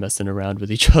messing around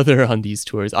with each other on these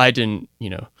tours. I didn't,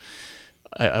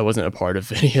 I wasn't a part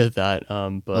of any of that,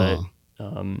 but...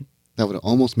 that would have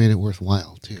almost made it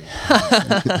worthwhile, too.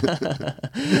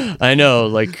 I know,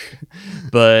 like,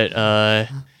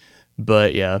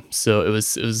 but yeah, so it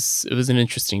was an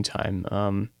interesting time.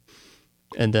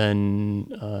 And then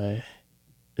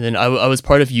I was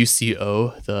part of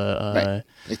UCO,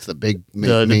 it's the big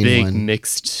the big one.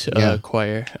 mixed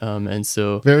choir, and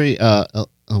so very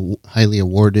highly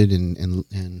awarded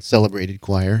and celebrated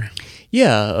choir.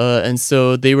 Yeah, and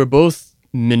so they were both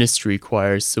ministry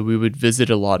choirs, so we would visit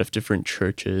a lot of different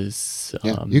churches.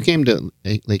 You came to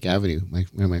Lake Avenue.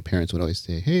 Where my parents would always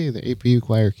say, "Hey, the APU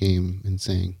choir came and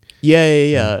sang."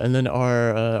 Yeah. And then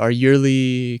our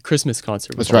yearly Christmas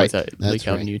concert was always at Lake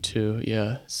Avenue too.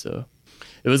 Yeah, so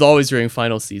it was always during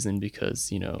final season because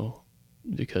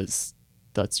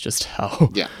that's just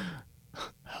how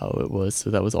it was. So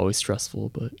that was always stressful,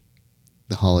 but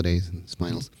the holidays and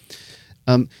finals.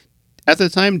 At the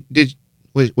time,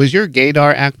 was your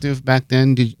gaydar active back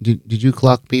then? Did you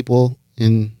clock people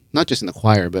in, not just in the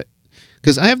choir, but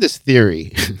because I have this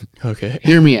theory. Okay,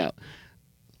 hear me out.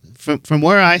 From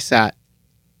where I sat,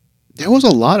 there was a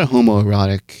lot of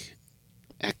homoerotic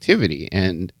activity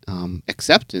and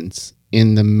acceptance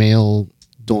in the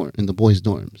boys'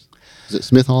 dorms. Is it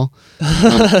Smith Hall?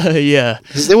 Yeah.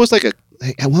 Because there was at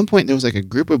one point there was like a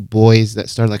group of boys that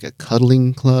started like a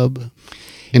cuddling club,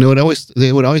 and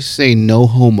they would always say no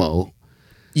homo.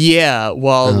 Yeah,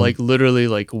 while like literally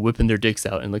like whipping their dicks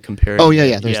out and like comparing. Oh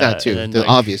yeah, there's that too. Then, the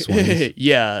obvious ones.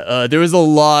 Yeah, there was a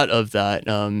lot of that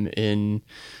in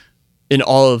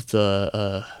all of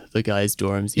the the guys'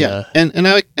 dorms. Yeah.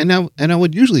 Yeah. And I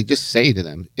would usually just say to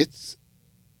them, it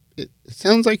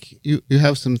sounds like you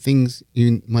have some things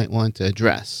you might want to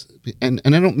address. And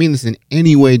I don't mean this in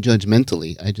any way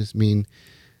judgmentally. I just mean,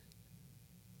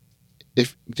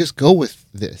 if just go with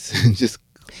this and just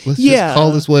just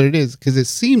call this what it is, because it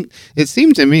seemed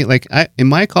to me like in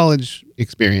my college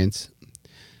experience,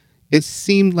 it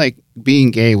seemed like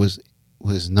being gay was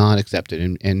not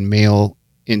accepted, and male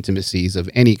intimacies of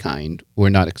any kind were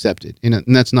not accepted, and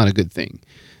that's not a good thing.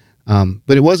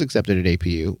 But it was accepted at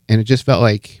APU, and it just felt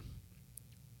like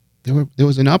there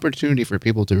was an opportunity for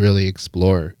people to really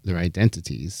explore their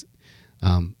identities.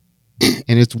 And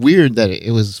it's weird that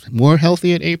it was more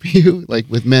healthy at APU, like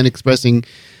with men expressing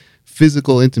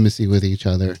physical intimacy with each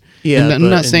other. Yeah, and I'm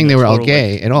not saying they were all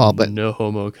gay at all, but no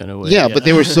homo kind of way. Yeah, but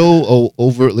they were so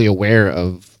overtly aware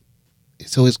of.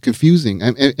 So it's confusing.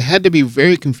 It had to be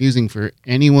very confusing for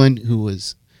anyone who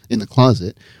was in the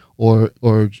closet or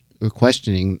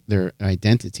questioning their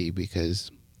identity,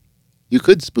 because you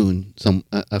could spoon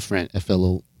a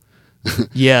fellow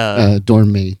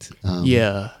dorm mate.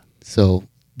 So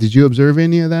did you observe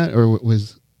any of that, or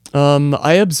was?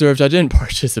 I observed. I didn't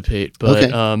participate, but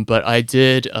Okay. but I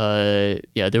did.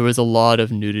 There was a lot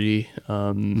of nudity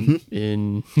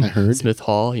in I heard. Smith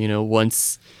Hall.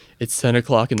 Once it's 10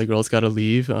 o'clock and the girls got to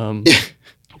leave,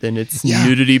 then it's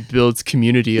nudity builds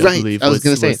community. I believe. I was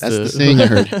going to say that's the saying I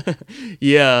heard.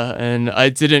 Yeah, and I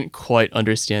didn't quite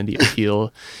understand the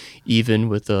appeal, even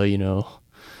with the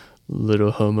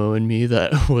little homo in me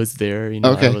that was there.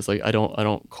 Okay. I was like, I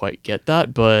don't quite get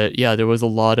that, but yeah, there was a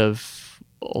lot of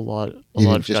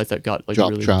guys that got like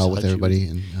drop really trial with touchy everybody.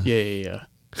 And yeah.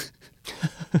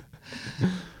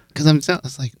 Because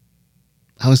it's like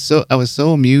I was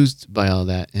so amused by all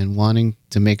that and wanting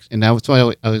to make, and that's why I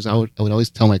would always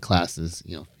tell my classes,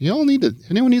 anyone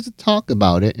needs to talk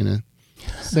about it in a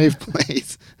safe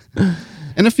place.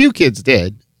 And a few kids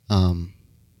did,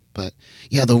 but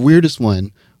yeah, the weirdest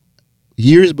one,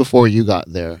 years before you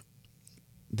got there,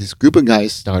 this group of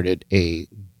guys started a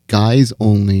guys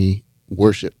only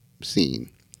worship scene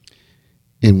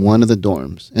in one of the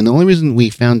dorms. And the only reason we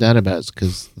found out about it is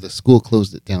because the school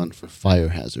closed it down for fire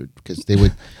hazard, because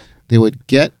they would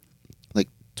get like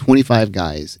 25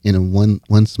 guys in a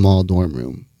one small dorm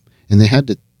room, and they had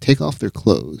to take off their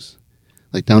clothes,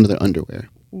 like down to their underwear.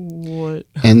 What?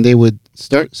 And they would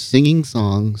start singing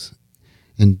songs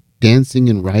and dancing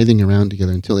and writhing around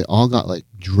together until they all got like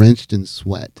drenched in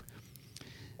sweat.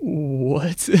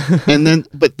 What?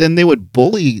 But then they would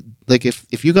bully, like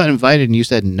if you got invited and you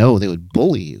said no, they would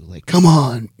bully you, like, come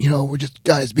on, we're just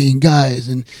guys being guys.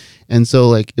 And so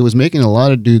like it was making a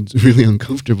lot of dudes really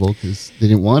uncomfortable, because they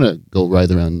didn't want to go writhe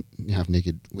around half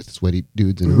naked with sweaty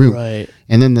dudes in a room. Right.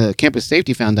 And then the campus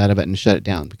safety found out about it and shut it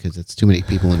down, because it's too many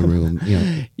people in a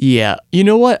room. Yeah. You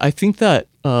know what? I think that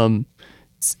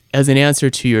as an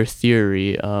answer to your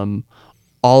theory,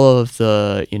 all of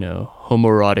the,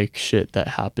 homoerotic shit that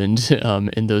happened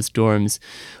in those dorms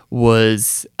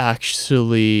was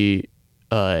actually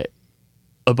a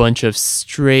bunch of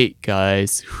straight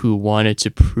guys who wanted to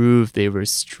prove they were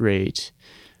straight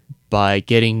by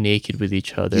getting naked with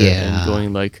each other and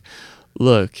going like,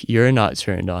 look, you're not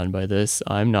turned on by this,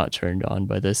 I'm not turned on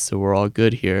by this, so we're all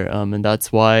good here. And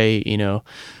that's why,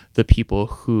 the people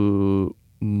who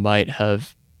might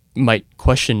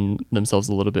question themselves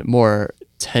a little bit more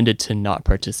tended to not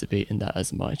participate in that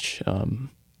as much.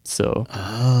 So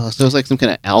it's like some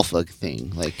kind of alpha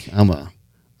thing. Like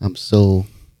I'm so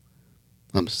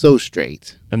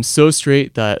straight. I'm so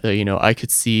straight that I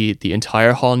could see the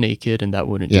entire hall naked, and that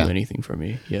wouldn't do anything for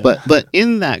me. Yeah. But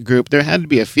in that group, there had to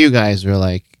be a few guys who were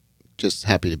like just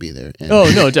happy to be there. And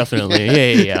oh no,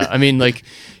 definitely. Yeah. I mean, like,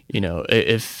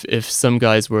 if some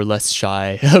guys were less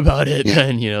shy about it,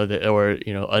 then or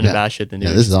unabashed, then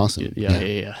this is awesome.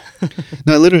 Yeah.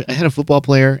 No, I had a football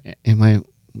player in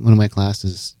one of my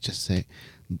classes just say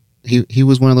he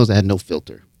was one of those that had no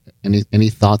filter, and he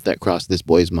thought that crossed this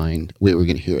boy's mind, we were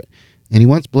gonna hear it, and he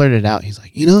once blurted out, he's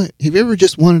like, have you ever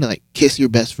just wanted to like kiss your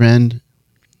best friend?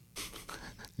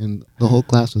 And the whole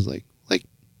class was like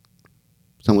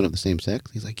someone of the same sex.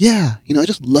 He's like, yeah, I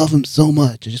just love him so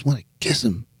much, I just want to kiss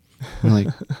him. I'm like,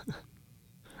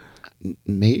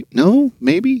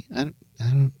 maybe I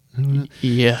don't know.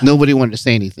 Yeah. Nobody wanted to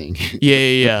say anything.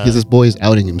 Yeah. Because this boy is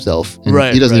outing himself,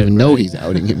 and he doesn't even know he's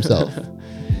outing himself.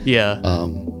 Yeah.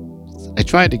 I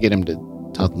tried to get him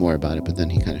to talk more about it, but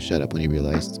then he kind of shut up when he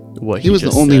realized what he was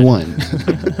the only said. one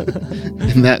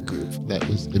in that group that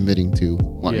was admitting to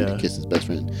wanting to kiss his best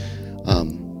friend.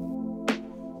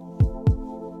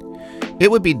 It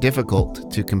would be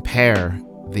difficult to compare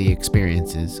the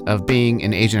experiences of being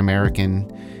an Asian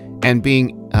American and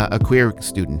being a queer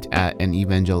student at an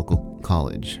evangelical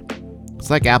college. It's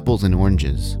like apples and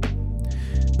oranges.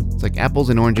 It's like apples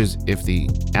and oranges if the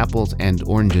apples and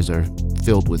oranges are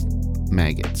filled with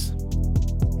maggots.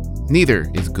 Neither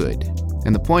is good.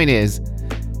 And the point is,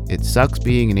 it sucks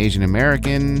being an Asian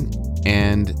American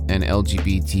and an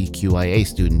LGBTQIA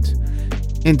student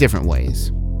in different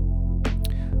ways.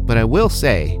 But I will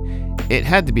say, it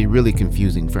had to be really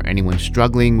confusing for anyone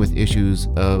struggling with issues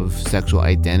of sexual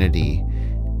identity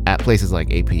at places like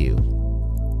APU.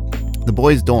 The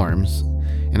boys' dorms,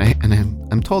 and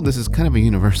I'm told this is kind of a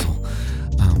universal,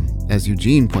 as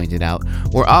Eugene pointed out,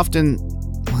 were often,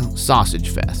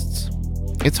 sausage fests.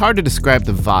 It's hard to describe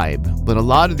the vibe, but a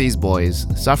lot of these boys,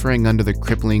 suffering under the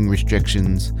crippling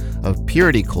restrictions of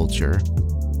purity culture,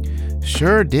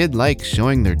 sure did like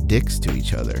showing their dicks to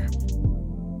each other.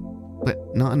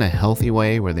 But not in a healthy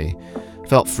way where they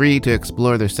felt free to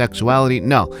explore their sexuality.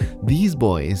 No, these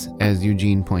boys, as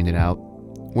Eugene pointed out,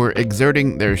 were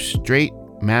exerting their straight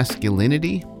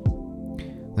masculinity,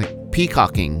 like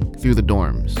peacocking through the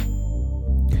dorms.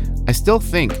 I still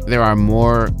think there are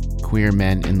more queer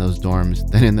men in those dorms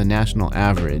than in the national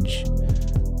average,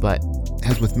 but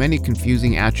as with many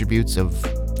confusing attributes of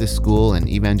this school and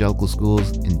evangelical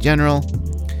schools in general,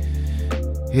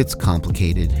 it's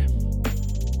complicated.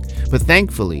 But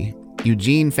thankfully,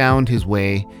 Eugene found his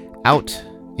way out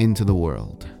into the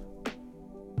world.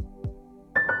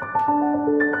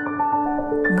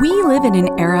 We live in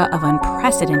an era of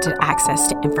unprecedented access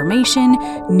to information,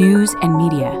 news, and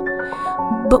media.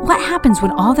 But what happens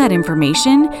when all that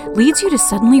information leads you to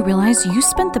suddenly realize you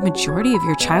spent the majority of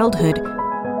your childhood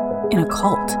in a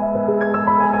cult?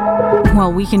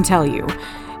 Well, we can tell you.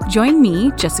 Join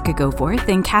me, Jessica Goforth,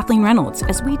 and Kathleen Reynolds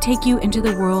as we take you into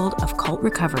the world of cult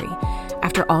recovery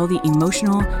after all the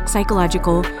emotional,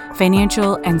 psychological,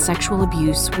 financial, and sexual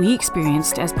abuse we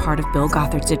experienced as part of Bill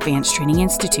Gothard's Advanced Training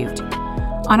Institute.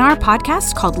 On our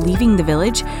podcast called Leaving the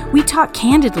Village, we talk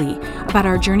candidly about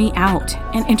our journey out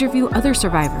and interview other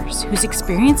survivors whose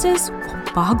experiences will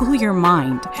boggle your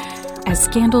mind as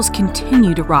scandals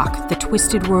continue to rock the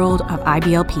twisted world of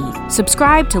IBLP.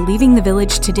 Subscribe to Leaving the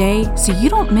Village today so you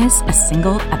don't miss a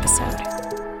single episode.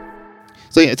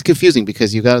 So yeah, it's confusing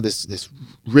because you got this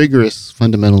rigorous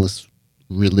fundamentalist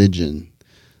religion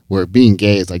where being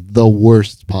gay is like the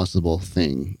worst possible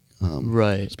thing,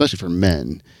 Right. especially for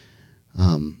men.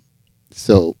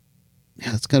 So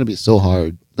yeah, it's got to be so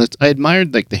hard. I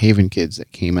admired like the Haven kids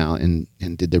that came out and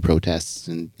did their protests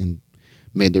and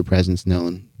made their presence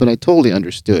known. But I totally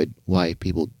understood why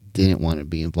people didn't want to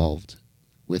be involved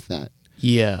with that.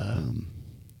 Yeah.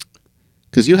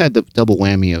 Because you had the double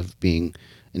whammy of being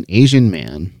an Asian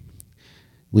man.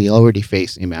 We already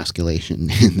face emasculation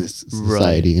in this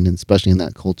society, and especially in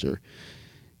that culture,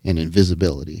 and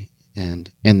invisibility.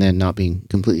 And then not being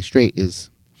completely straight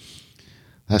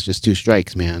that's just two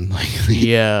strikes, man. Like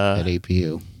Yeah. at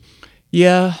APU.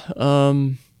 Yeah.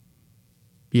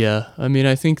 Yeah. I mean,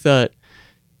 I think that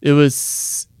it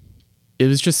was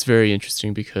just very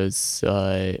interesting because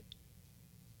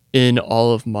in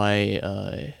all of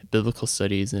my biblical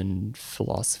studies and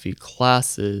philosophy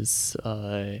classes,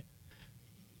 I'm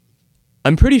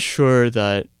pretty sure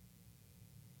that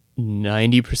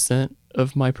 90%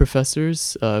 of my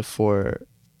professors for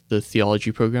the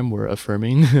theology program were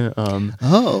affirming.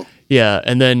 Yeah,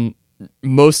 and then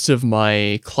most of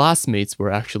my classmates were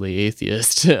actually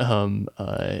atheist.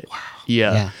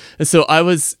 Yeah. And so I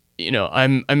was,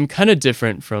 I'm kind of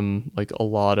different from like a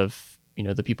lot of,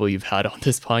 the people you've had on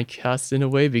this podcast in a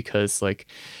way, because like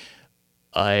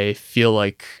I feel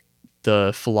like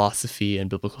the philosophy and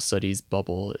biblical studies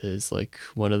bubble is like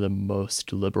one of the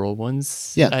most liberal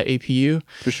ones at APU.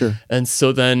 For sure. And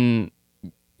so then,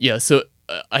 so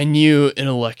I knew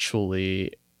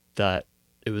intellectually that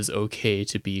it was okay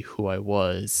to be who I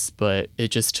was, but it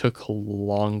just took a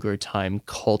longer time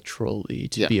culturally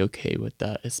to be okay with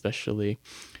that, especially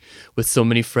with so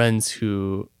many friends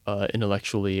who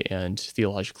intellectually and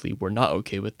theologically were not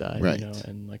okay with that, right.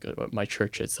 And like my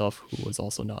church itself, who was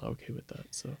also not okay with that.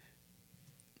 So,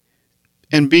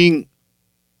 and being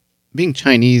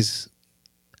Chinese,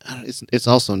 it's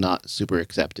also not super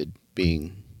accepted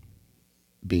being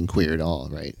queer at all,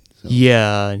 right? So,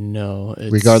 yeah, no.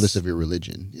 Regardless of your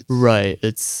religion. Right.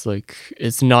 It's like,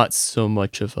 it's not so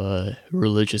much of a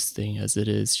religious thing as it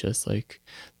is just like,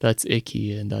 that's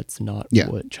icky and that's not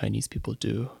what Chinese people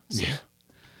do. So,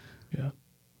 yeah.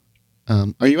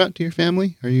 Are you out to your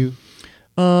family? Are you?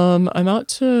 I'm out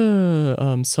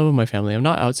to some of my family. I'm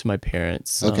not out to my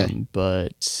parents. Okay.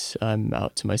 But I'm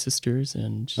out to my sisters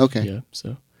and yeah,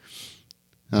 so.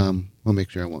 We'll make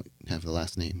sure I won't have the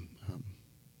last name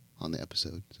on the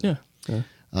episode. So. Yeah.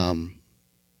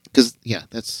 Because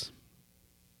that's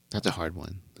a hard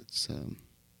one. That's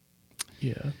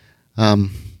Yeah. All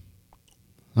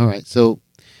right. So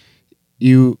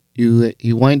you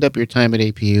wind up your time at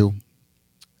APU,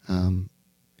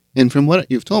 and from what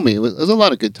you've told me, it was a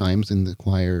lot of good times in the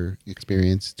choir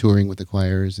experience, touring with the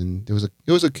choirs, and it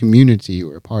was a community you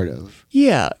were a part of.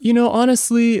 Yeah,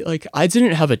 honestly, like I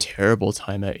didn't have a terrible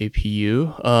time at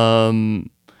APU.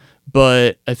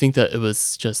 But I think that it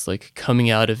was just like coming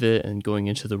out of it and going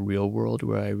into the real world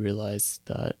where I realized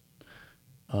that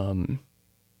I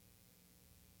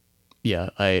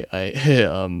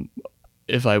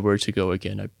if I were to go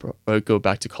again, I'd go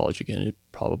back to college again. It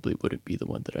probably wouldn't be the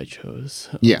one that I chose.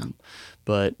 Yeah.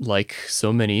 But like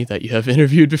so many that you have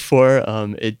interviewed before,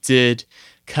 it did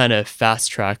kind of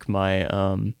fast track my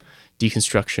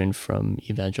deconstruction from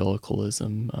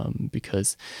evangelicalism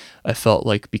because I felt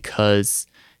like because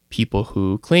people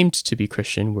who claimed to be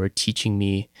Christian were teaching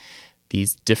me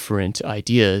these different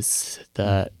ideas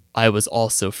that I was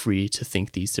also free to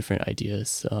think these different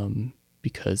ideas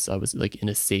because I was like in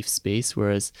a safe space.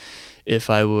 Whereas if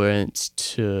I went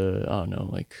to, I don't know,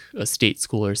 like a state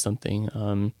school or something,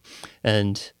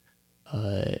 and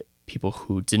people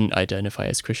who didn't identify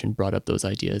as Christian brought up those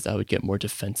ideas, I would get more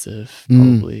defensive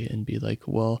probably and be like,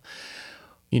 well,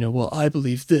 I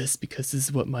believe this because this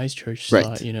is what my church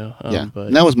thought, But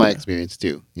and that was my experience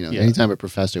too. Anytime a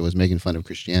professor was making fun of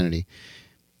Christianity,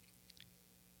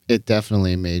 it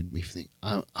definitely made me think,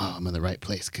 I'm in the right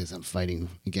place because I'm fighting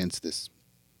against this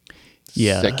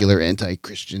secular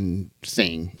anti-Christian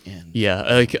thing. And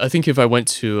I think if I went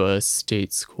to a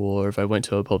state school or if I went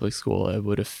to a public school, I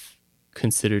would have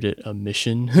considered it a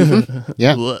mission.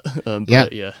 Yeah.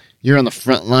 You're on the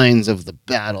front lines of the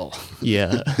battle.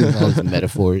 Yeah. All these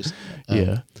metaphors.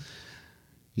 Yeah.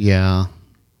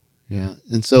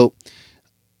 And so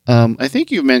I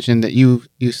think you mentioned that you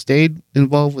stayed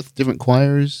involved with different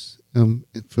choirs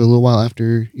for a little while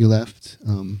after you left.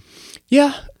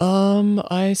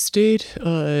 I stayed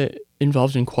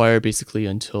involved in choir basically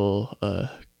until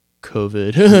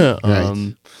COVID.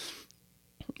 Right.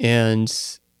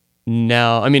 And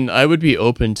now, I mean, I would be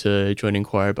open to joining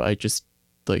choir, but I just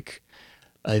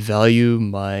I value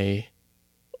my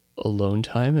alone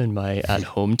time and my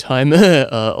at-home time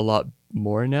a lot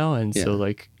more now. And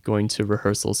so going to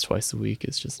rehearsals twice a week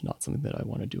is just not something that I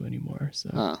want to do anymore.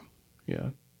 So,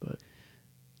 but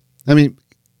I mean,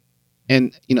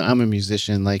 and I'm a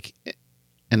musician,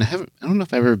 and I don't know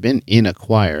if I've ever been in a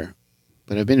choir,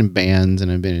 but I've been in bands and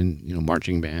I've been in,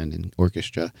 marching band and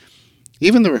orchestra.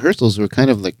 Even the rehearsals were kind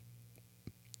of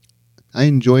I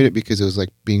enjoyed it because it was like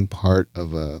being part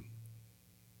of an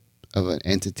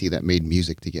entity that made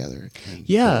music together. And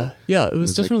it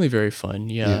was definitely very fun.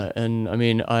 And I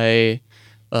mean, I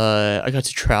got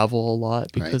to travel a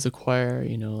lot because of choir.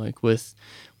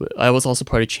 I was also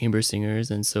part of chamber singers,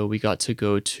 and so we got to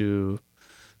go to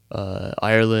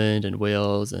Ireland and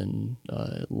Wales and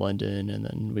London, and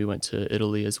then we went to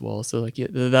Italy as well. So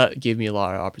that gave me a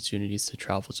lot of opportunities to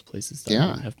travel to places that I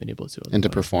wouldn't have been able to and to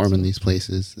perform in these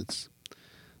places.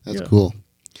 That's cool.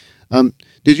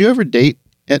 Did you ever date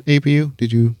at APU?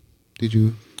 Did you?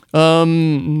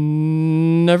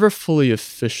 Never fully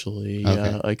officially.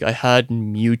 Okay. Yeah, I had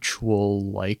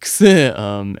mutual likes,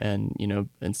 and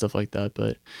and stuff like that.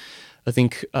 But I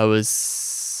think I was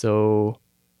so.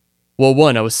 Well,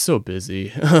 one, I was so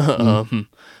busy.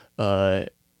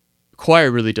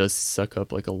 Choir really does suck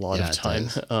up a lot of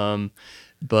time.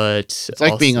 But it's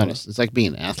like being honest. It's like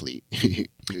being an athlete.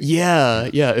 Yeah,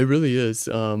 it really is.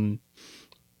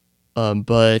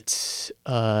 But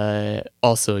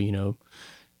also,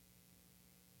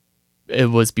 it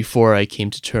was before I came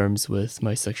to terms with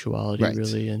my sexuality,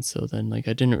 really, and so then I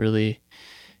didn't really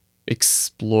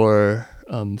explore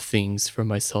things for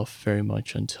myself very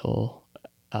much until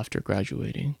after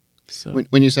graduating. So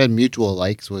when you said mutual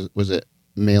likes, was it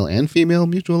male and female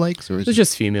mutual likes, or it was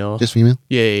just female? Just female.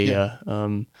 Yeah.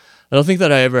 I don't think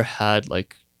that I ever had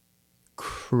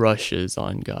crushes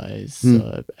on guys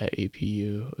at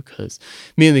APU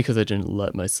mainly because I didn't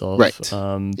let myself. Right.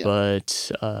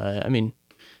 But I mean,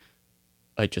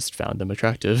 I just found them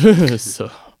attractive. So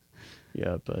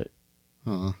yeah, but.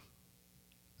 I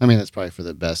mean, that's probably for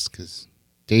the best because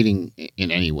dating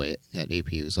in any way at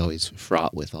APU is always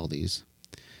fraught with all these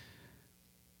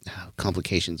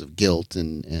complications of guilt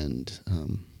and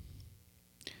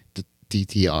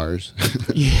DTRs.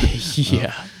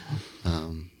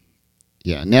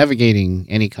 Navigating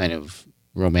any kind of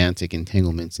romantic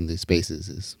entanglements in these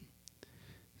spaces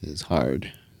is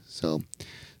hard. So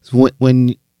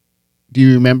when do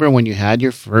you remember when you had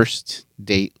your first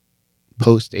date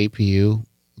post APU?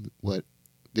 what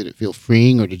did it feel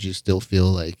freeing, or did you still feel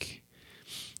like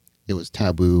it was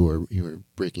taboo, or you were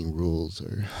breaking rules,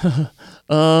 or?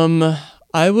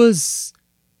 I was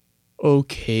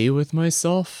okay with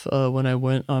myself when I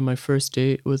went on my first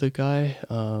date with a guy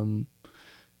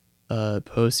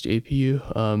post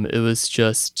APU. It was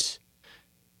just,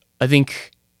 I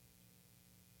think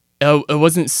I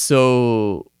wasn't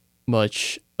so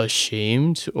much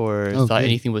ashamed or Oh, thought good.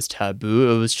 anything was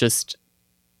taboo. It was just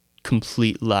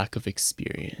complete lack of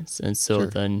experience. And so Sure.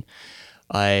 then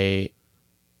I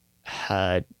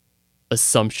had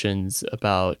assumptions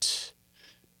about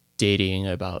dating,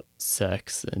 about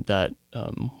sex, and that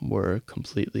were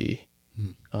completely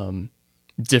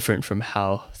different from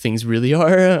how things really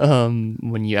are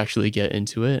when you actually get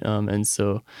into it. And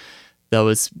so that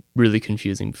was really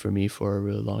confusing for me for a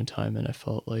really long time. And I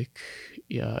felt like,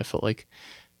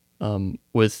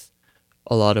 with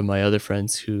a lot of my other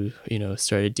friends who,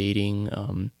 started dating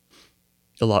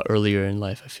a lot earlier in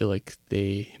life, I feel like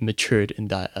they matured in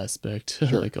that aspect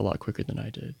Sure. like a lot quicker than I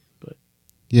did. But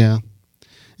Yeah.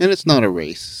 And it's not a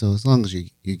race, so as long as you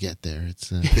get there,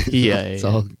 it's it's yeah.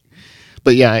 all.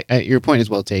 But yeah, your point is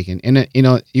well taken, and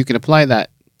you can apply that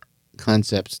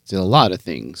concept to a lot of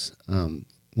things.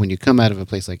 When you come out of a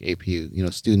place like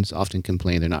APU, students often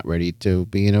complain they're not ready to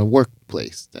be in a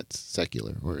workplace that's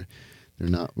secular, or they're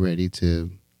not ready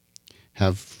to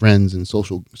have friends and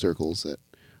social circles that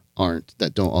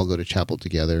don't all go to chapel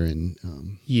together, and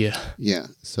Yeah.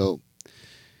 so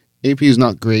APU is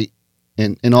not great,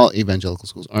 and all evangelical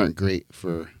schools aren't great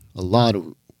for a lot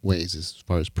of ways as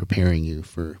far as preparing you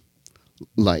for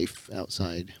life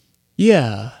outside.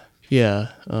 Yeah.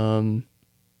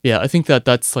 I think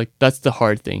that's the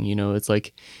hard thing, it's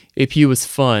like APU was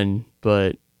fun,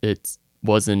 but it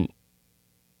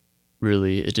didn't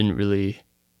really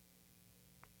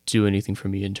do anything for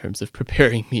me in terms of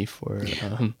preparing me for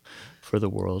the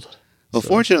world. Well, So-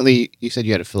 fortunately, you said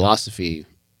you had a philosophy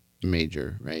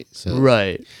major, right? So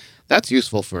right. that's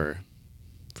useful for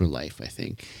life, I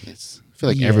think. I feel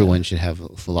like Yeah. everyone should have a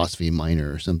philosophy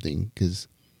minor or something, because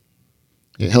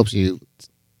it helps you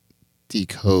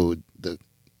decode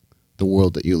the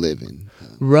world that you live in.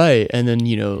 Right. And then,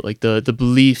 like the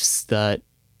beliefs that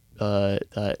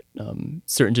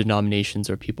certain denominations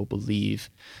or people believe,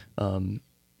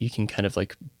 you can kind of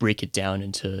like break it down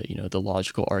into, the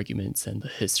logical arguments and the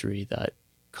history that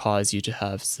cause you to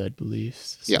have said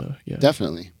beliefs. So, Yeah,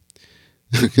 definitely.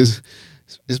 Because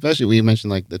especially we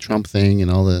mentioned like the Trump thing and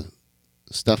all the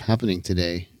stuff happening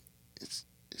today. It's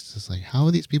just like, how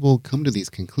do these people come to these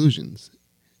conclusions?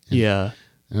 And Yeah.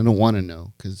 I don't want to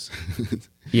know, because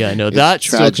Yeah, no, it's that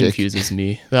still tragic. confuses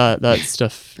me. That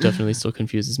stuff definitely still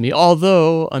confuses me.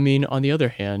 Although, I mean, on the other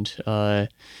hand, like,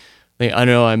 I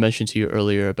know I mentioned to you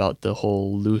earlier about the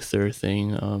whole Luther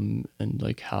thing, and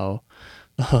like how,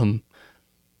 um,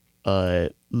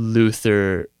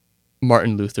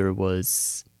 Martin Luther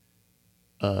was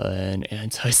an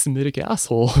anti-Semitic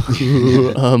asshole.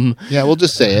 Who, Yeah, we'll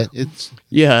just say it. It's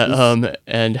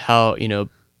and how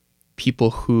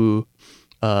people who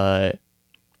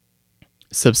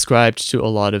subscribed to a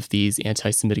lot of these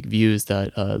anti-Semitic views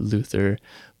that Luther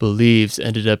believed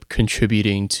ended up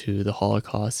contributing to the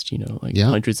Holocaust,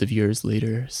 hundreds of years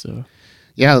later. So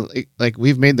yeah, like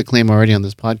we've made the claim already on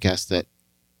this podcast that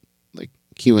like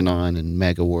QAnon and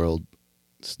MAGA world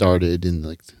started in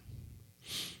like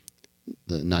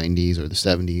the 90s or the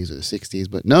 70s or the 60s,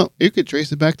 but no, you could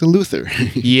trace it back to Luther.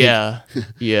 yeah.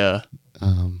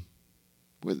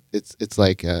 It's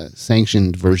like a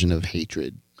sanctioned version of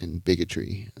hatred and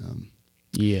bigotry.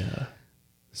 Yeah.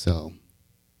 So,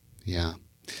 yeah.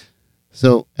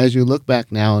 So as you look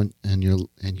back now and you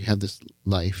have this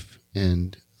life,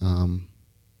 and have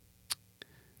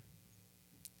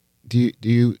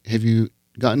you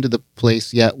gotten to the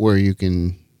place yet where you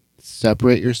can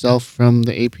separate yourself from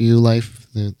the APU life,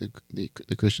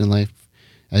 the Christian life,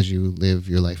 as you live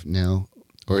your life now,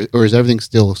 or is everything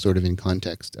still sort of in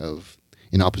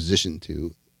opposition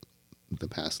to the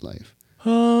past life?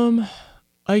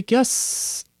 I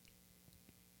guess,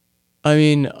 I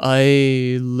mean,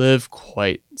 I live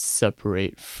quite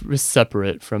separate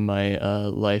from my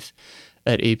life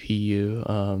at APU.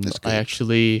 That's good. I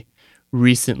actually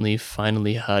recently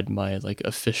finally had my like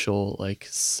official like,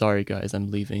 sorry guys, I'm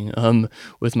leaving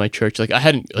with my church. Like I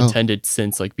hadn't attended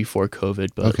since like before COVID,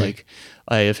 but Okay. like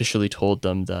I officially told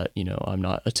them that I'm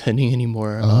not attending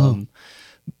anymore.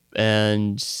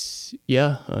 And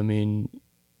yeah, I mean,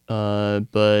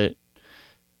 but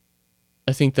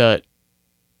I think that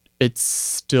it's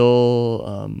still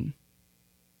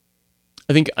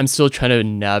I think I'm still trying to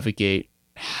navigate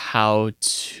how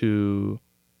to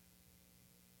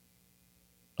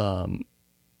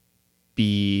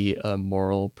be a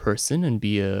moral person and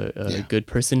be a good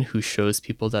person who shows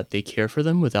people that they care for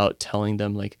them without telling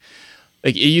them like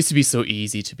it used to be so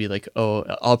easy to be like, oh,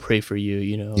 I'll pray for you,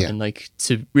 you know, Yeah. and like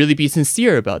to really be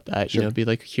sincere about that, Sure. you know, be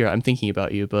like, here, I'm thinking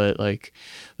about you, but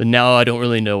now I don't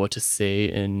really know what to say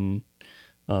in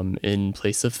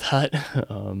place of that.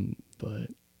 But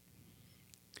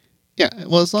Yeah.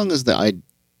 Well, as long as the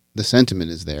sentiment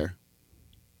is there.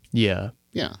 yeah,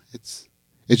 Yeah.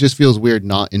 It just feels weird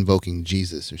not invoking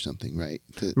Jesus or something, right?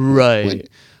 right. When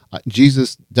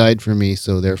Jesus died for me,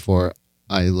 so therefore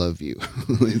I love you.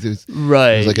 There's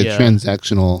like a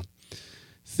transactional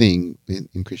thing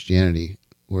in Christianity,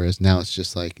 whereas now it's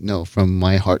just like, no, from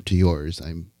my heart to yours,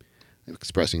 I'm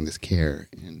expressing this care,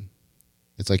 and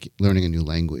it's like learning a new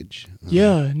language.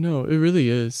 Yeah, no, it really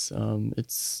is.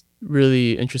 It's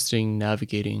really interesting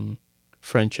navigating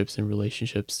friendships and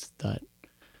relationships that,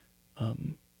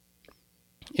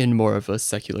 in more of a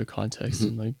secular context,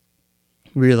 and like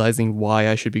realizing why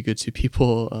I should be good to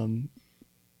people,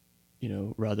 you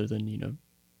know, rather than, you know,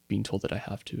 being told that I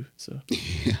have to. So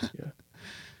yeah.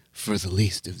 For the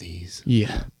least of these.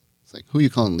 Yeah. It's like, who are you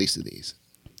calling least of these?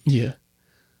 Yeah.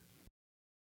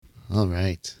 All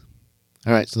right.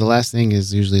 So the last thing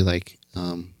is usually like,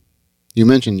 you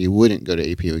mentioned you wouldn't go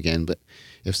to APU again, but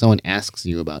if someone asks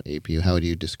you about APU, how would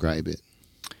you describe it?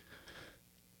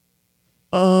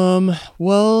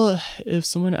 Well, if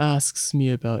someone asks me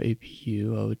about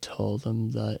APU, I would tell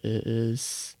them that it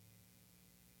is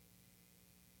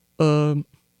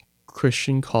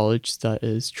Christian college that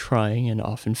is trying and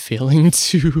often failing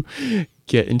to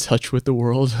get in touch with the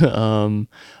world.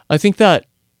 I think that,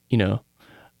 you know,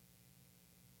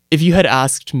 if you had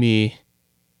asked me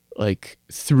like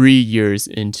 3 years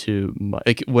into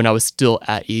like when I was still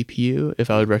at APU, if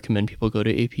I would recommend people go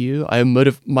to APU, I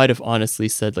might have honestly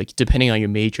said, like, depending on your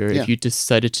major, if you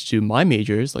decided to do my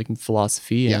majors, like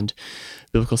philosophy and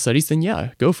biblical studies, then yeah,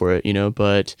 go for it, you know.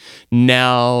 But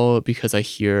now, because I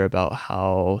hear about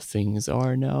how things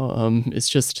are now, it's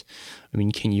just, I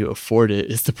mean, can you afford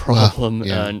it is the problem.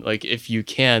 And like, if you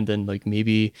can, then like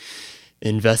maybe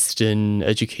invest in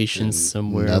education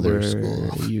somewhere where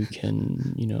school. you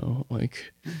can, you know,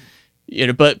 like, you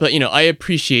know, but you know, I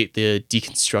appreciate the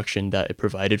deconstruction that it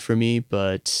provided for me,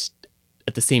 but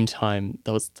at the same time,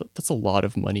 that's a lot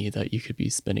of money that you could be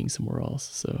spending somewhere else.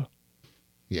 So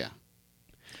yeah.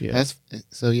 Yeah.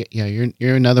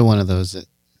 You're another one of those that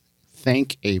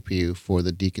thank APU for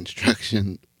the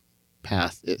deconstruction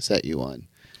path it set you on.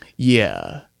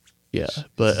 Yeah.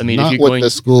 But I mean, not if you're what going the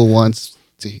school wants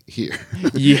to hear.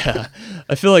 Yeah,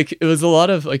 I feel like it was a lot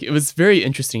of like, it was very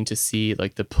interesting to see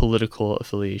like the political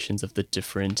affiliations of the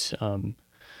different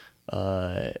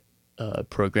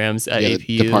programs at APU.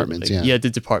 The departments, the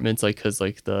departments, like, because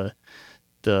like the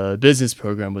business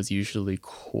program was usually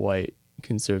quite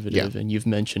conservative, and you've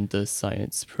mentioned the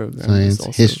science program, science, was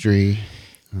also, history.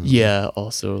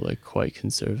 Also like quite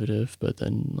conservative. But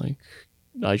then like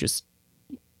I just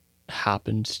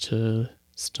happened to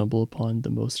stumble upon the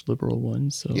most liberal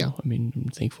one, so I mean, I'm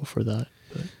thankful for that.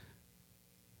 But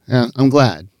yeah, I'm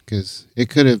glad, because it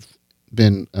could have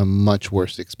been a much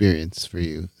worse experience for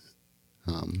you,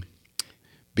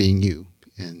 being you,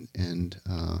 and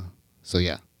so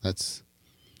yeah, that's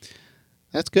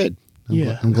good.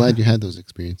 I'm glad you had those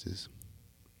experiences.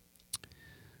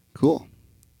 Cool.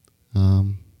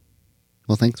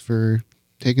 Well, thanks for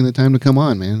taking the time to come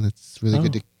on, man. It's really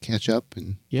good to catch up.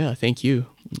 And yeah, thank you.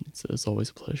 It's always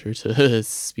a pleasure to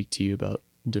speak to you about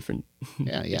different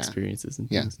experiences and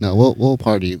things. No, we'll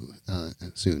party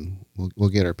soon. We'll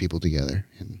get our people together,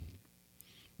 and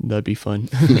that'd be fun.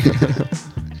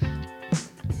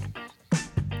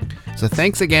 So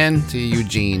thanks again to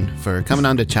Eugene for coming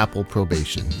on to Chapel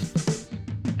Probation.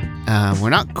 We're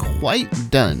not quite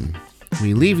done.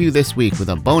 We leave you this week with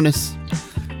a bonus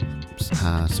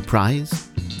surprise.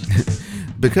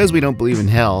 Because we don't believe in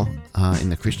hell, in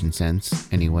the Christian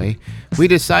sense anyway, we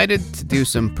decided to do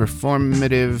some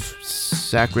performative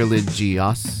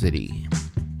sacrilegiosity.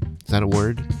 Is that a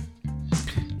word?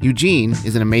 Eugene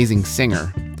is an amazing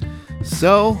singer.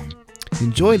 So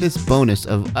enjoy this bonus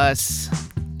of us,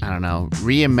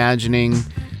 reimagining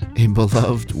a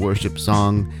beloved worship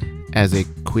song as a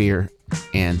queer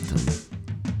anthem.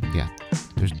 Yeah,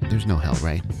 there's no hell,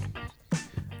 right?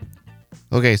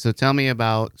 Okay, so tell me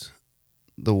about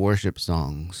the worship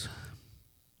songs.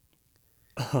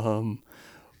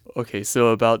 Okay, so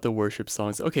about the worship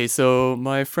songs. Okay, so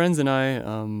my friends and I,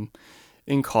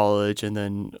 in college, and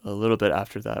then a little bit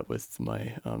after that with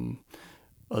my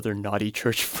other naughty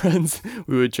church friends,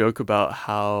 we would joke about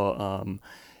how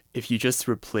if you just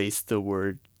replace the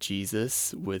word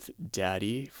Jesus with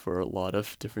daddy for a lot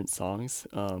of different songs,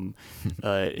 in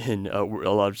a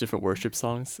lot of different worship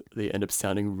songs, they end up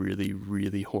sounding really,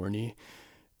 really horny.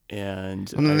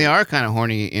 And I mean, they are kind of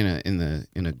horny in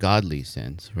a godly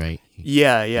sense, right?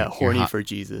 Yeah, horny for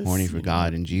Jesus, horny for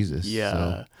God and Jesus.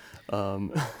 Yeah.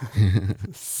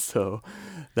 So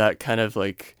that kind of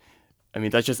like, I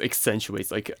mean, that just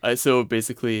accentuates like, so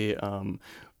basically,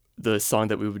 the song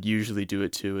that we would usually do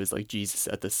it to is like Jesus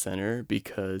at the center,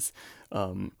 because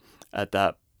at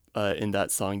that in that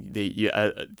song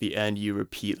at the end you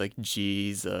repeat like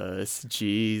Jesus,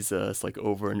 Jesus, like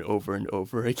over and over and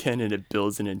over again, and it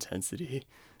builds in intensity.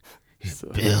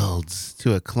 It builds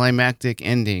to a climactic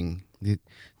ending.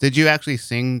 Did you actually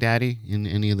sing Daddy in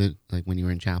any of the, like when you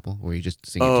were in chapel, or you just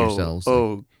sing it to yourselves?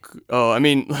 I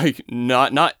mean, like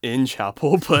not in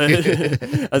chapel, but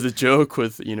as a joke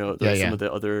with some of the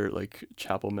other like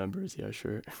chapel members. Yeah,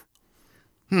 sure.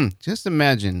 Just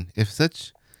imagine if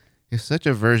such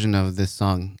a version of this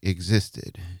song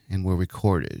existed and were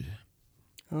recorded.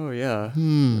 Oh yeah.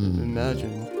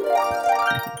 Imagine.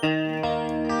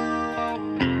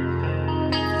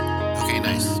 Okay,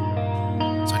 nice.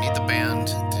 So I need the band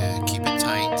to keep it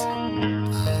tight,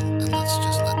 and let's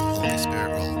just let the Holy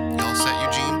Spirit roll. You all set,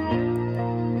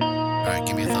 Eugene? All right,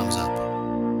 give me a thumbs up. All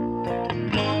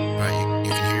right,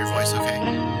 you can hear your voice, okay?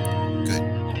 Good.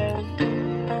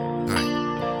 All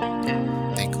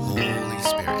right. Think Holy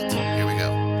Spirit. Here we go.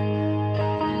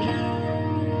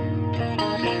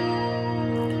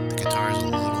 The guitar is a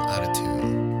little out of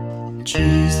tune.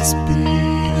 Jesus be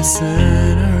the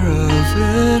center of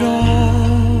it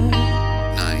all.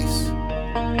 Nice.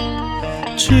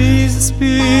 Jesus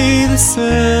be the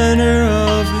center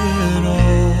of it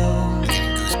all. I'm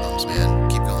getting goosebumps, man.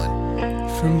 Keep going.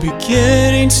 From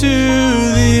beginning to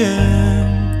the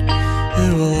end,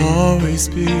 it will always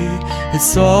be,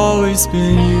 it's always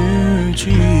been you,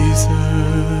 Jesus.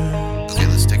 Okay,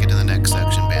 let's take it to the next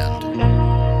section, band.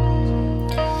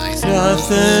 Nice.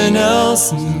 Nothing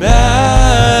else matters.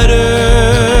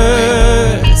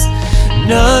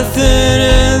 Nothing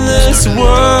in this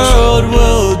world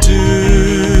will do.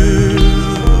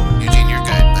 Eugene, you're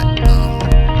good, but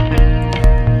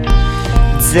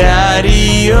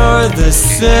Daddy, you're the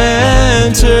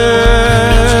center.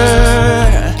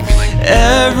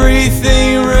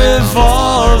 Everything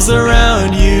revolves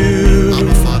around you.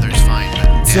 Father's fine,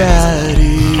 but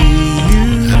Daddy,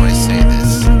 how do I say this?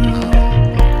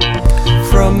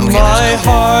 from my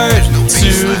heart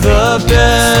to the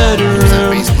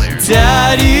bedroom,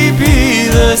 Daddy, be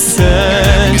the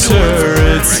center.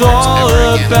 It's all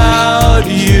about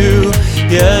you.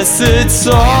 Yes, it's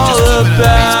all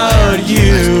about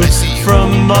you.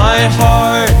 From my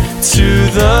heart to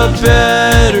the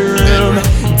bedroom,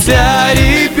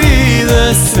 Daddy, be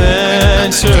the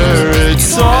center.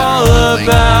 It's all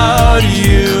about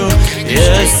you.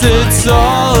 Yes, it's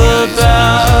all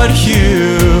about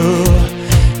you,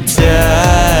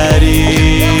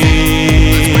 Daddy.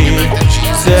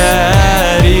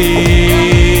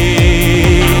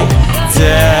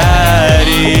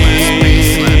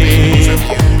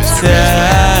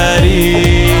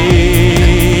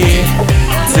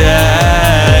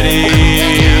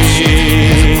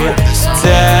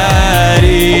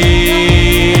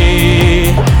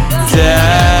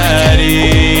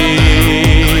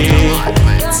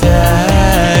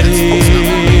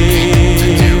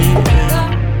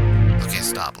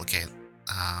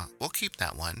 We'll keep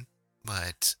that one,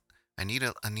 but I need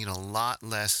a lot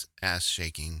less ass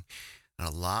shaking and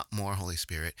a lot more Holy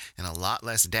Spirit and a lot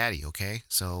less Daddy, okay?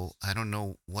 So I don't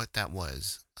know what that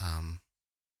was,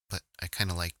 but I kind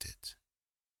of liked it.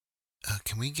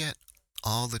 Can we get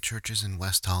all the churches in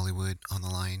West Hollywood on the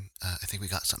line? I think we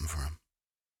got something for them.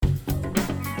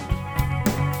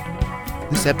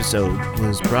 This episode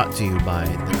was brought to you by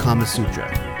the Kama Sutra.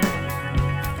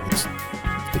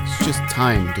 It's just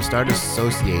time to start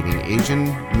associating Asian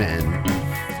men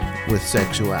with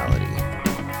sexuality.